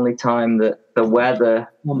was the only time that the weather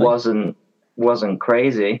wasn't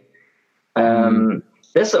crazy.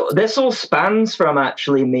 This all spans from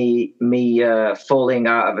actually me falling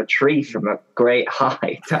out of a tree from a great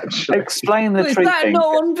height. Actually, explain the tree thing. Is that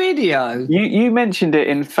not on video? You mentioned it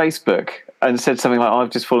in Facebook and said something like, "I've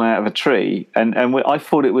just fallen out of a tree," and I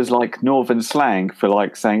thought it was like northern slang for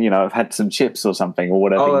like saying, I've had some chips or something or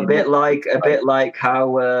whatever. Oh, a bit like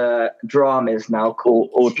how drum is now called,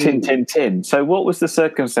 or tin tin tin. So, what was the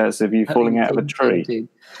circumstance of you falling out of a tree?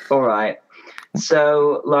 All right,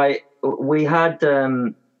 so like we had.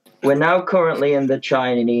 We're now currently in the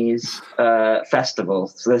Chinese festival,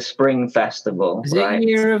 so the Spring Festival. Is it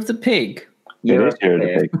Year of the Pig? Year of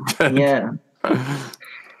the Pig. Yeah.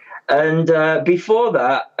 And before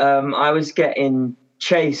that, I was getting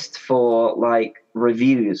chased for like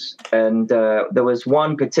reviews, and there was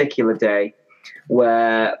one particular day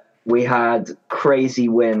where we had crazy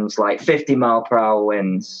winds, like 50-mile-per-hour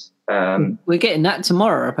winds. We're getting that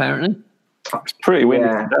tomorrow, apparently. It's pretty windy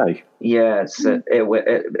today. Yeah,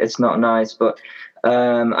 it's not nice, but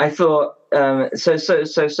I thought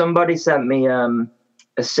so somebody sent me a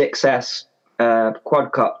 6S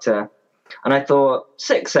quadcopter, and I thought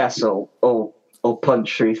 6S will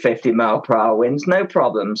punch through 50 mile per hour winds, no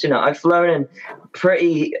problems. I've flown in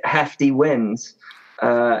pretty hefty winds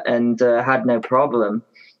and had no problem.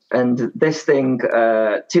 And this thing,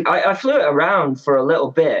 I flew it around for a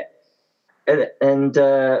little bit, and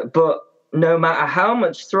but no matter how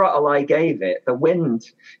much throttle I gave it, the wind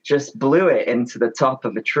just blew it into the top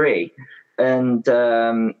of a tree, and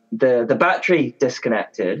the battery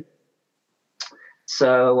disconnected.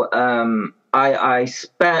 So I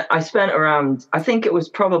spent around, I think it was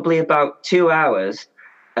probably about 2 hours,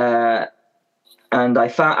 and I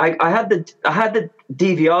found I had the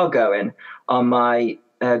DVR going on my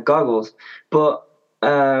goggles, but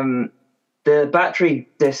the battery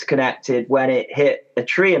disconnected when it hit a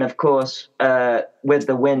tree, and of course, with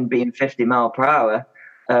the wind being 50 mile per hour,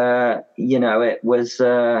 it was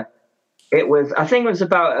I think it was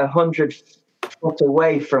about 100 foot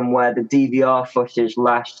away from where the DVR footage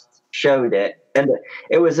last showed it, and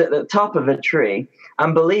it was at the top of a tree.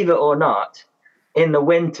 And believe it or not, in the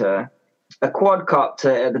winter, a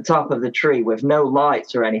quadcopter at the top of the tree with no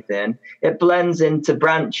lights or anything, it blends into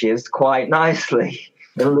branches quite nicely.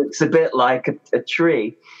 It looks a bit like a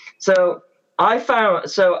tree. So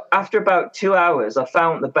after about 2 hours, I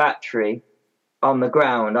found the battery on the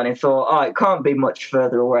ground, and I thought, it can't be much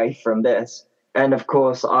further away from this. And of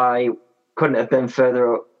course, I couldn't have been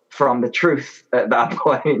further from the truth at that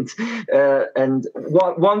point. And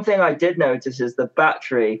one thing I did notice is the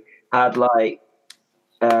battery had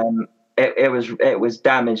it was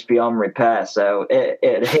damaged beyond repair. So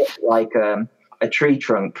it hit like a tree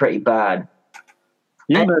trunk pretty bad.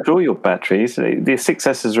 You murder all your batteries. The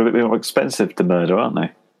 6Ss are a bit more expensive to murder, aren't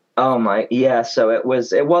they? Oh my, yeah. So it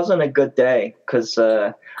wasn't a good day because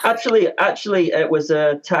actually it was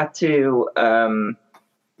a Tattoo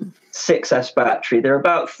 6S battery. They're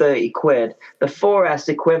about 30 quid. The 4S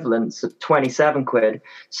equivalent's 27 quid.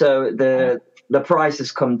 So the price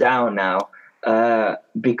has come down now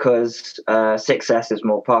because 6S is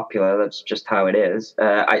more popular. That's just how it is.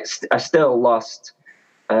 I still lost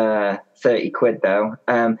 30 quid though.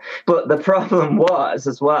 But the problem was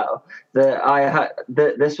as well that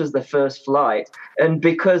this was the first flight, and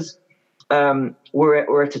because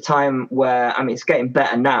we're at a time where, I mean, it's getting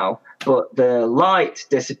better now, but the light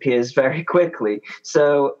disappears very quickly.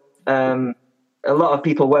 So a lot of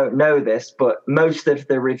people won't know this, but most of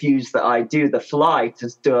the reviews that I do, the flight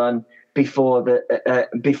is done before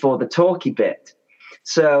the talkie bit.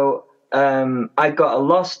 So I got a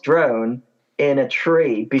lost drone in a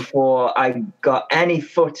tree before I got any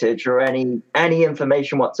footage or any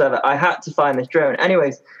information whatsoever. I had to find this drone.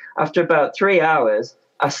 Anyways, after about 3 hours,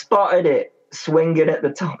 I spotted it swinging at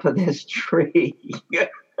the top of this tree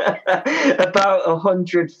about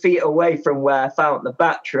 100 feet away from where I found the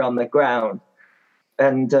battery on the ground.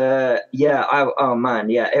 And it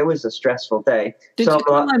was a stressful day. Did you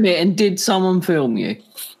climb it, and did someone film you?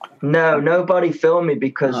 No, nobody filmed me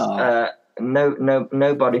because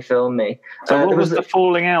nobody filmed me. So what was the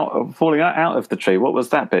falling out of the tree? What was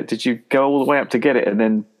that bit? Did you go all the way up to get it, and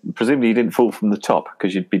then presumably you didn't fall from the top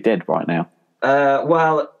because you'd be dead right now?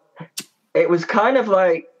 Well, it was kind of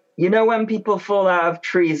like, when people fall out of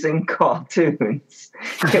trees in cartoons.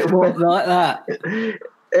 It was like that.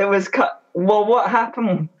 It was. Well, what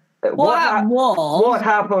happened? What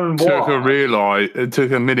happened was it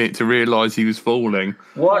took a minute to realise he was falling.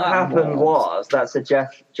 What happened was that's a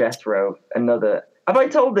Jethro. Another. Have I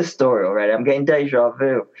told this story already? I'm getting deja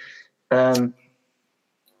vu.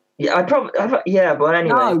 Yeah, I probably. But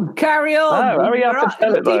anyway. No, carry on. No, hurry up and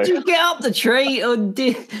tell it, though. Did you get up the tree, or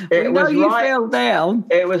did you fell down?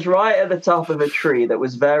 It was right at the top of a tree that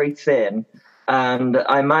was very thin, and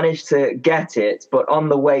I managed to get it, but on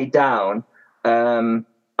the way down, I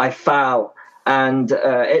fell, and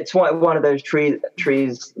it's one of those trees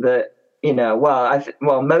that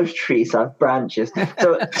most trees have branches.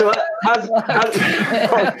 So as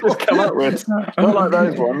come up with not like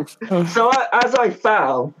those ones. So as I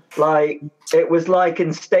fell, it was like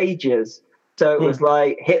in stages. So it was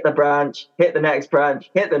like hit the branch, hit the next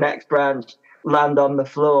branch, hit the next branch, land on the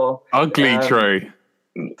floor. Ugly tree.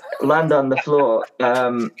 Land on the floor.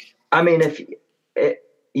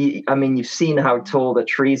 You've seen how tall the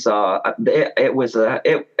trees are. It was a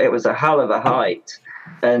hell of a height,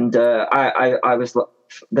 and I was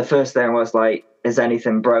the first thing I was like, is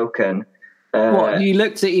anything broken? What, you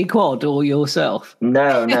looked at your quad or yourself?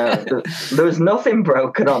 No, there was nothing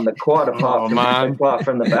broken on the quad apart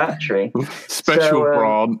from the battery. Special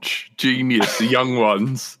branch, genius, the young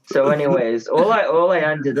ones. So, anyways, all I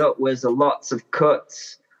ended up was lots of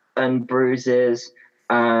cuts and bruises,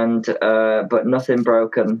 and but nothing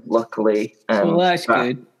broken, luckily. Well, that's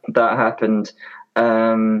good. That happened.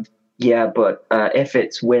 But if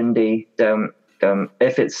it's windy, don't.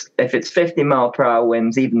 If it's 50 mile per hour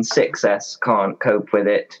winds, even 6S can't cope with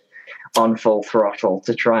it on full throttle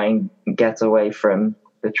to try and get away from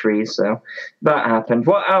the trees. So that happened.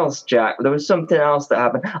 What else, Jack? There was something else that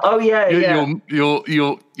happened. Oh yeah.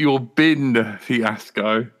 Your bin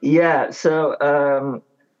fiasco. Yeah. So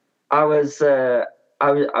I was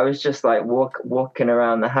just like walking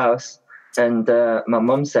around the house, and my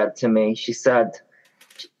mum said to me, she said,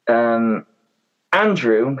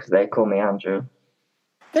 Andrew, because they call me Andrew.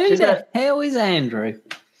 Who the hell is Andrew?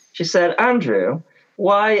 She said, Andrew,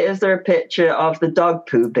 why is there a picture of the dog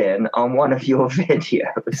poo bin on one of your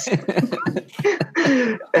videos?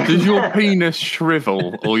 Does your penis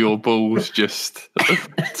shrivel or your balls just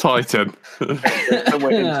tighten?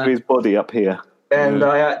 Somewhere into his body up here. And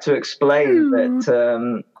I had to explain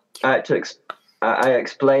that. I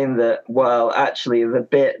explained that. Well, actually,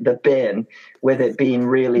 the bin, with it being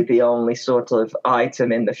really the only sort of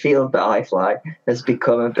item in the field that I fly, has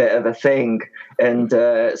become a bit of a thing. And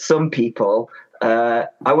some people, I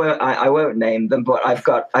won't name them, but I've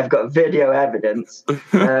got video evidence.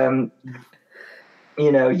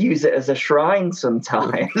 Use it as a shrine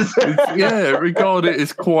sometimes. Regard it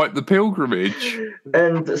as quite the pilgrimage.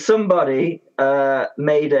 And somebody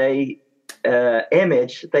made a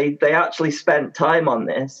image. They actually spent time on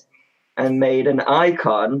this and made an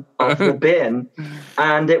icon of the bin,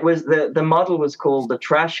 and it was the model was called the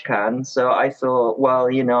trash can. So I thought, well,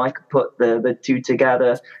 I could put the two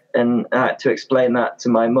together, and I had to explain that to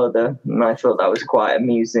my mother, and I thought that was quite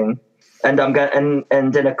amusing. And I'm going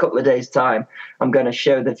and in a couple of days' time, I'm going to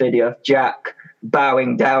show the video of Jack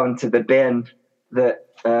bowing down to the bin. So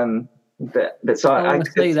I want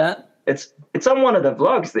to see that. It's on one of the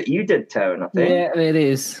vlogs that you did, Tone, I think. Yeah, it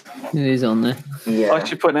is. It is on there. Yeah. I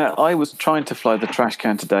should point out, I was trying to fly the trash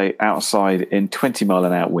can today outside in 20 mile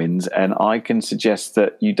an hour winds, and I can suggest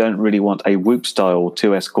that you don't really want a Whoop style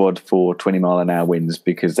 2S quad for 20 mile an hour winds,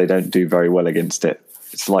 because they don't do very well against it.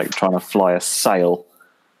 It's like trying to fly a sail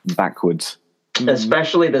backwards.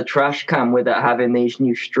 Especially the trash can with it having these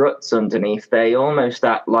new struts underneath. They almost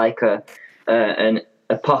act like a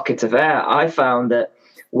pocket of air. I found that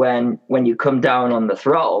when you come down on the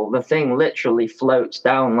throttle, the thing literally floats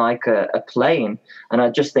down like a plane. And I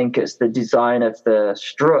just think it's the design of the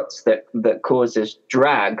struts that causes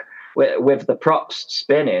drag with the props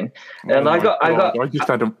spinning. And I just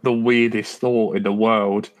had the weirdest thought in the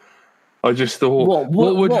world. I just thought,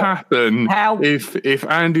 what would happen if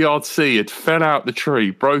Andy RC had fell out the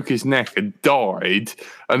tree, broke his neck, and died?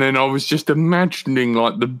 And then I was just imagining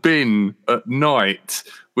like the bin at night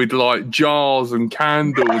with like jars and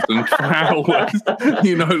candles and flowers,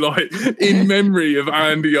 like in memory of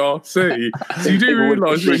Andy RC. So you do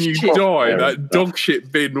realise when you die, that dog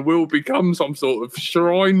shit bin will become some sort of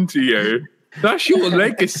shrine to you. That's your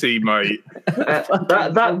legacy, mate.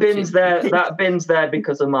 That bin's there. That bin's there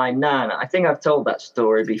because of my nan. I think I've told that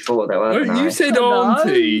story before, though. Haven't I? You said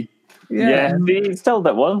auntie. Yeah, you told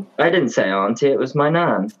that one. I didn't say auntie. It was my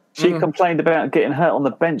nan. She complained about getting hurt on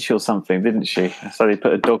the bench or something, didn't she? So they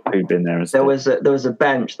put a dog poop in there instead. There was a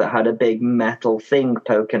bench that had a big metal thing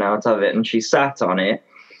poking out of it, and she sat on it,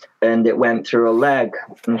 and it went through her leg.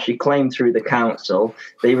 And she claimed through the council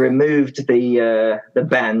they removed the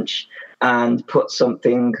bench and put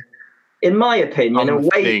something, in my opinion,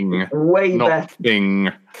 way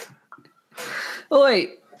better.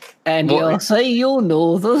 Wait, Andy, I'll say you're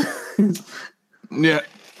northern. Yeah,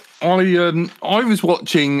 I was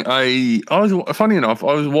watching funny enough,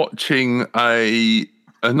 I was watching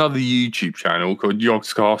another YouTube channel called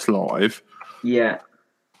Yogscast Live. Yeah.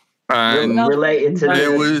 And related to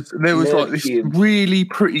there was like this really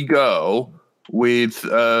pretty girl with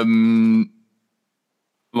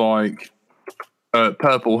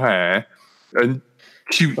purple hair, and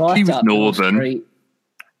she was northern,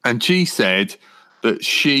 and she said that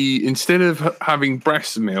she, instead of having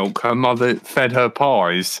breast milk, her mother fed her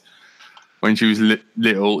pies when she was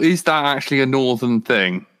little. Is that actually a northern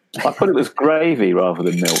thing? I thought it was gravy rather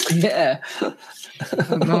than milk. Yeah.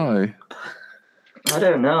 I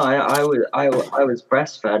don't know. I was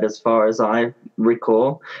breastfed as far as I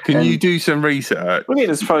recall. Can you do some research? What do you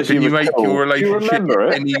mean, as far as Can you make your relationship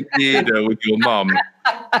it? any weirder with your mum?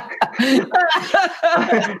 I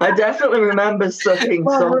definitely remember sucking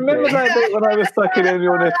something. Remember that bit when I was sucking in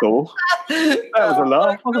your nipple? That was a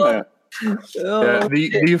laugh, wasn't it? Yeah,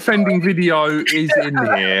 the offending video is in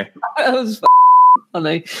here. That was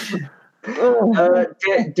funny.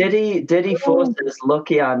 Did he force his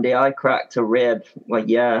lucky, Andy? I cracked a rib. Well,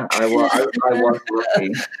 yeah, I was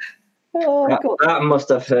lucky. That must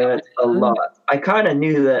have hurt a lot. I kind of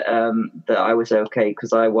knew that that I was okay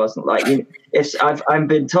because I wasn't like I've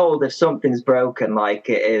been told if something's broken, like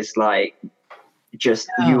it is like just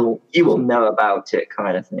you will know about it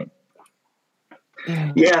kind of thing.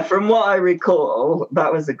 Yeah, from what I recall,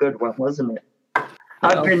 that was a good one, wasn't it?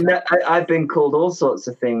 I've been called all sorts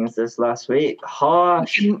of things this last week.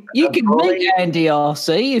 Harsh. You can meet Andy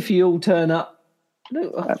RC if you all turn up.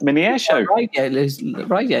 Mini air show. Radiators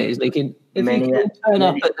leaking. If you can turn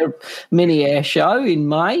up at the mini air show in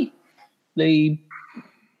May, the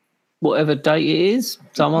whatever date it is,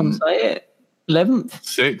 someone say it. 11th,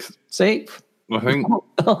 6th. I think.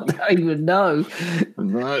 I don't even know.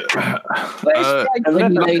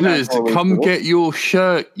 Listeners, come get your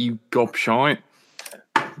shirt, you gobshite.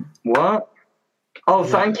 What? Oh,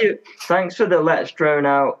 thank you. Thanks for the Let's Drone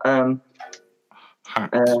Out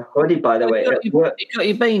hoodie, by the way. You got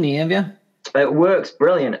your beanie, have you? It works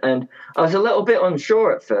brilliant. And I was a little bit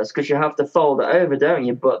unsure at first because you have to fold it over, don't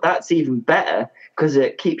you? But that's even better because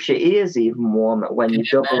it keeps your ears even warmer when you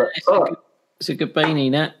double it up. It's a good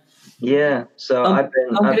beanie, Nat. Yeah, so I'm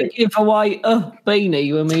going to give away a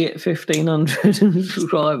beanie when we hit 1,500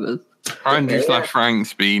 subscribers. Andrew /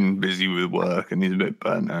 Frank's been busy with work and he's a bit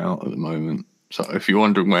burnt out at the moment. So if you're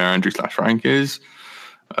wondering where Andrew / Frank is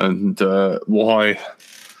and why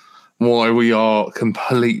we are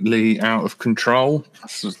completely out of control,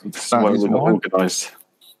 that's why we're not organised.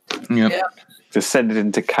 Yeah. Just send it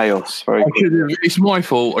into chaos. It's my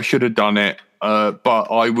fault. I should have done it, but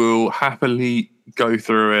I will happily go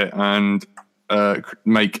through it and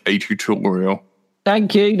make a tutorial.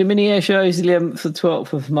 Thank you. The mini air show is the 11th and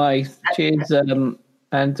 12th of May. Cheers,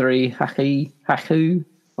 Andrew Haku.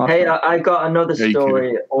 Hey, I got another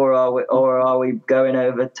story, or are we going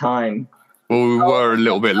over time? Well, we were a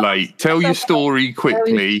little bit late. Tell your story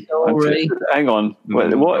quickly. Hang on.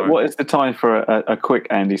 What is the time for a quick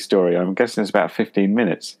Andy story? I'm guessing it's about 15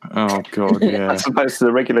 minutes. Oh, God, yeah. As opposed to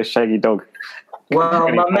the regular shaggy dog.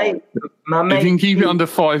 Well, my mate. If you can keep it under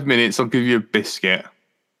 5 minutes, I'll give you a biscuit.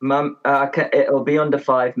 It'll be under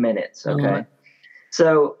 5 minutes, okay? Right.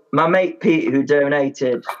 So my mate Pete, who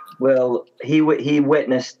donated, he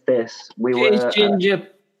witnessed this. Cheers, Ginger,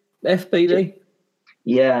 FBD.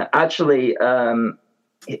 Yeah, actually, the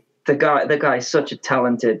guy's such a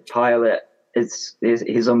talented pilot.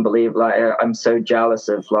 He's unbelievable. Like, I'm so jealous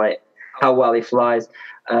of like how well he flies.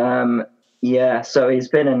 Yeah, so he's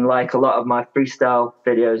been in like a lot of my freestyle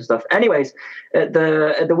videos and stuff. Anyways, at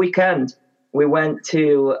the weekend, we went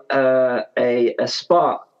to a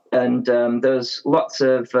spot, and there's lots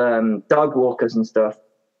of dog walkers and stuff,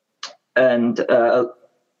 and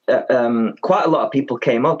quite a lot of people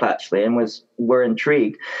came up actually and were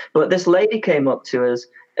intrigued. But this lady came up to us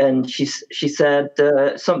and she said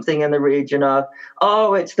something in the region of,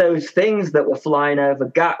 "Oh, it's those things that were flying over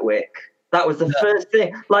Gatwick." That was the first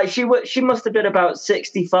thing. Like she must have been about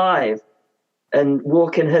 65 and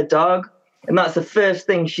walking her dog, and that's the first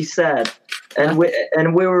thing she said. And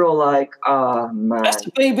we were all like, "Oh man, that's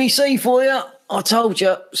the BBC for you." I told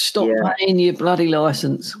you, stop paying your bloody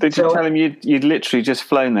license. Did you tell him you'd literally just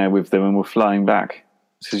flown there with them and were flying back?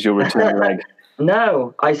 This is your return leg.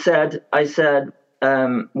 No, I said,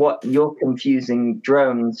 what you're confusing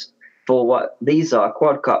drones for what these are,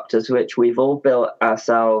 quadcopters, which we've all built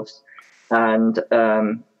ourselves. And,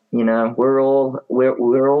 we're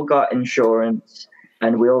all got insurance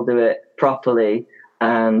and we all do it properly.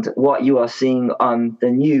 And what you are seeing on the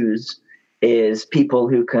news is people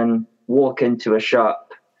who can walk into a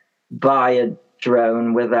shop, buy a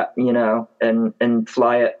drone with that, and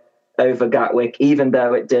fly it over Gatwick, even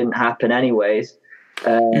though it didn't happen anyways.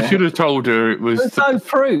 You should have told her it was. There's no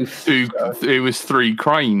proof. It was 3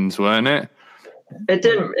 cranes, weren't it?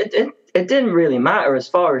 It didn't really matter as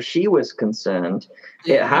far as she was concerned.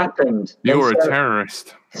 It happened. You're a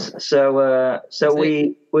terrorist. So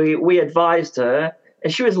we advised her.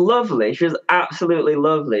 And she was lovely. She was absolutely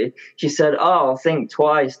lovely. She said, "Oh, I'll think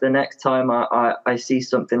twice the next time I see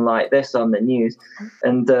something like this on the news."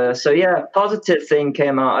 And positive thing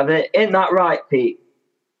came out of it. Isn't that right, Pete?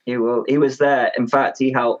 He was there. In fact,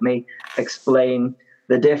 he helped me explain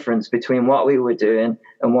the difference between what we were doing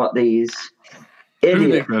and what these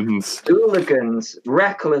idiots, hooligans,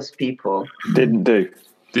 reckless people didn't do.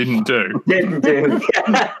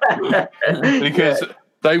 Because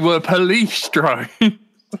they were police drones.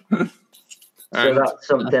 So that's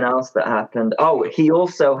something else that happened. Oh, he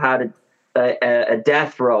also had a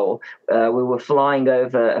death roll. We were flying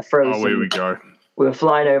over a frozen. Oh, here we go. We were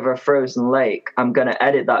flying over a frozen lake. I'm going to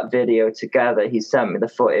edit that video together. He sent me the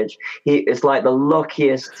footage. It's like the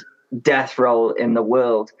luckiest death roll in the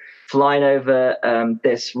world, flying over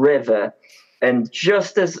this river. And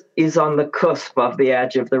just as he's on the cusp of the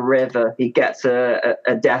edge of the river, he gets a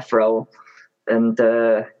death roll. And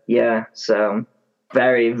so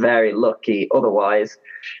very, very lucky. Otherwise,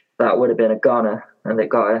 that would have been a goner. And they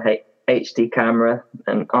got a HD camera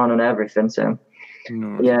and on and everything. So,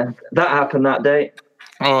 yeah, that happened that day.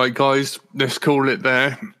 All right, guys, let's call it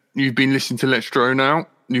there. You've been listening to Let's Drone Out.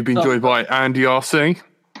 You've been joined by Andy RC.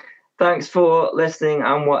 Thanks for listening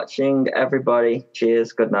and watching, everybody.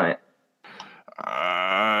 Cheers. Good night.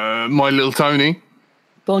 My little Tony.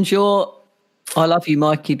 Bonjour. I love you,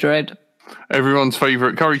 Mikey Dread. Everyone's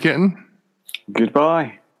favourite curry kitten.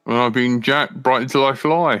 Goodbye. And I've been Jack, Brighton Till I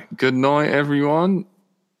Fly. Good night, everyone.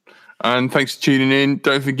 And thanks for tuning in.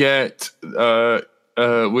 Don't forget,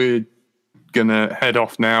 we're going to head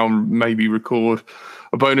off now and maybe record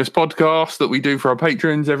a bonus podcast that we do for our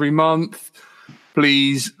patrons every month.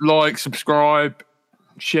 Please like, subscribe,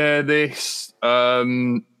 share this.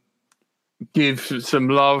 Give some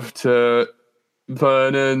love to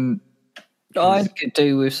Vernon. I could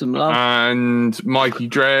do with some love. And Mikey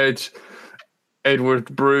Dread,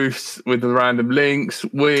 Edward Bruce with the random links,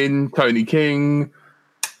 Win, Tony King,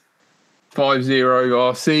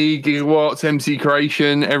 50RC, Gigawatts, MC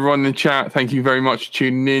Creation, everyone in the chat, thank you very much for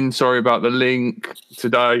tuning in. Sorry about the link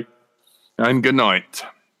today. And good night.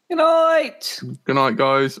 Good night. Good night,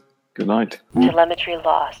 guys. Good night. Telemetry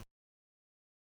lost.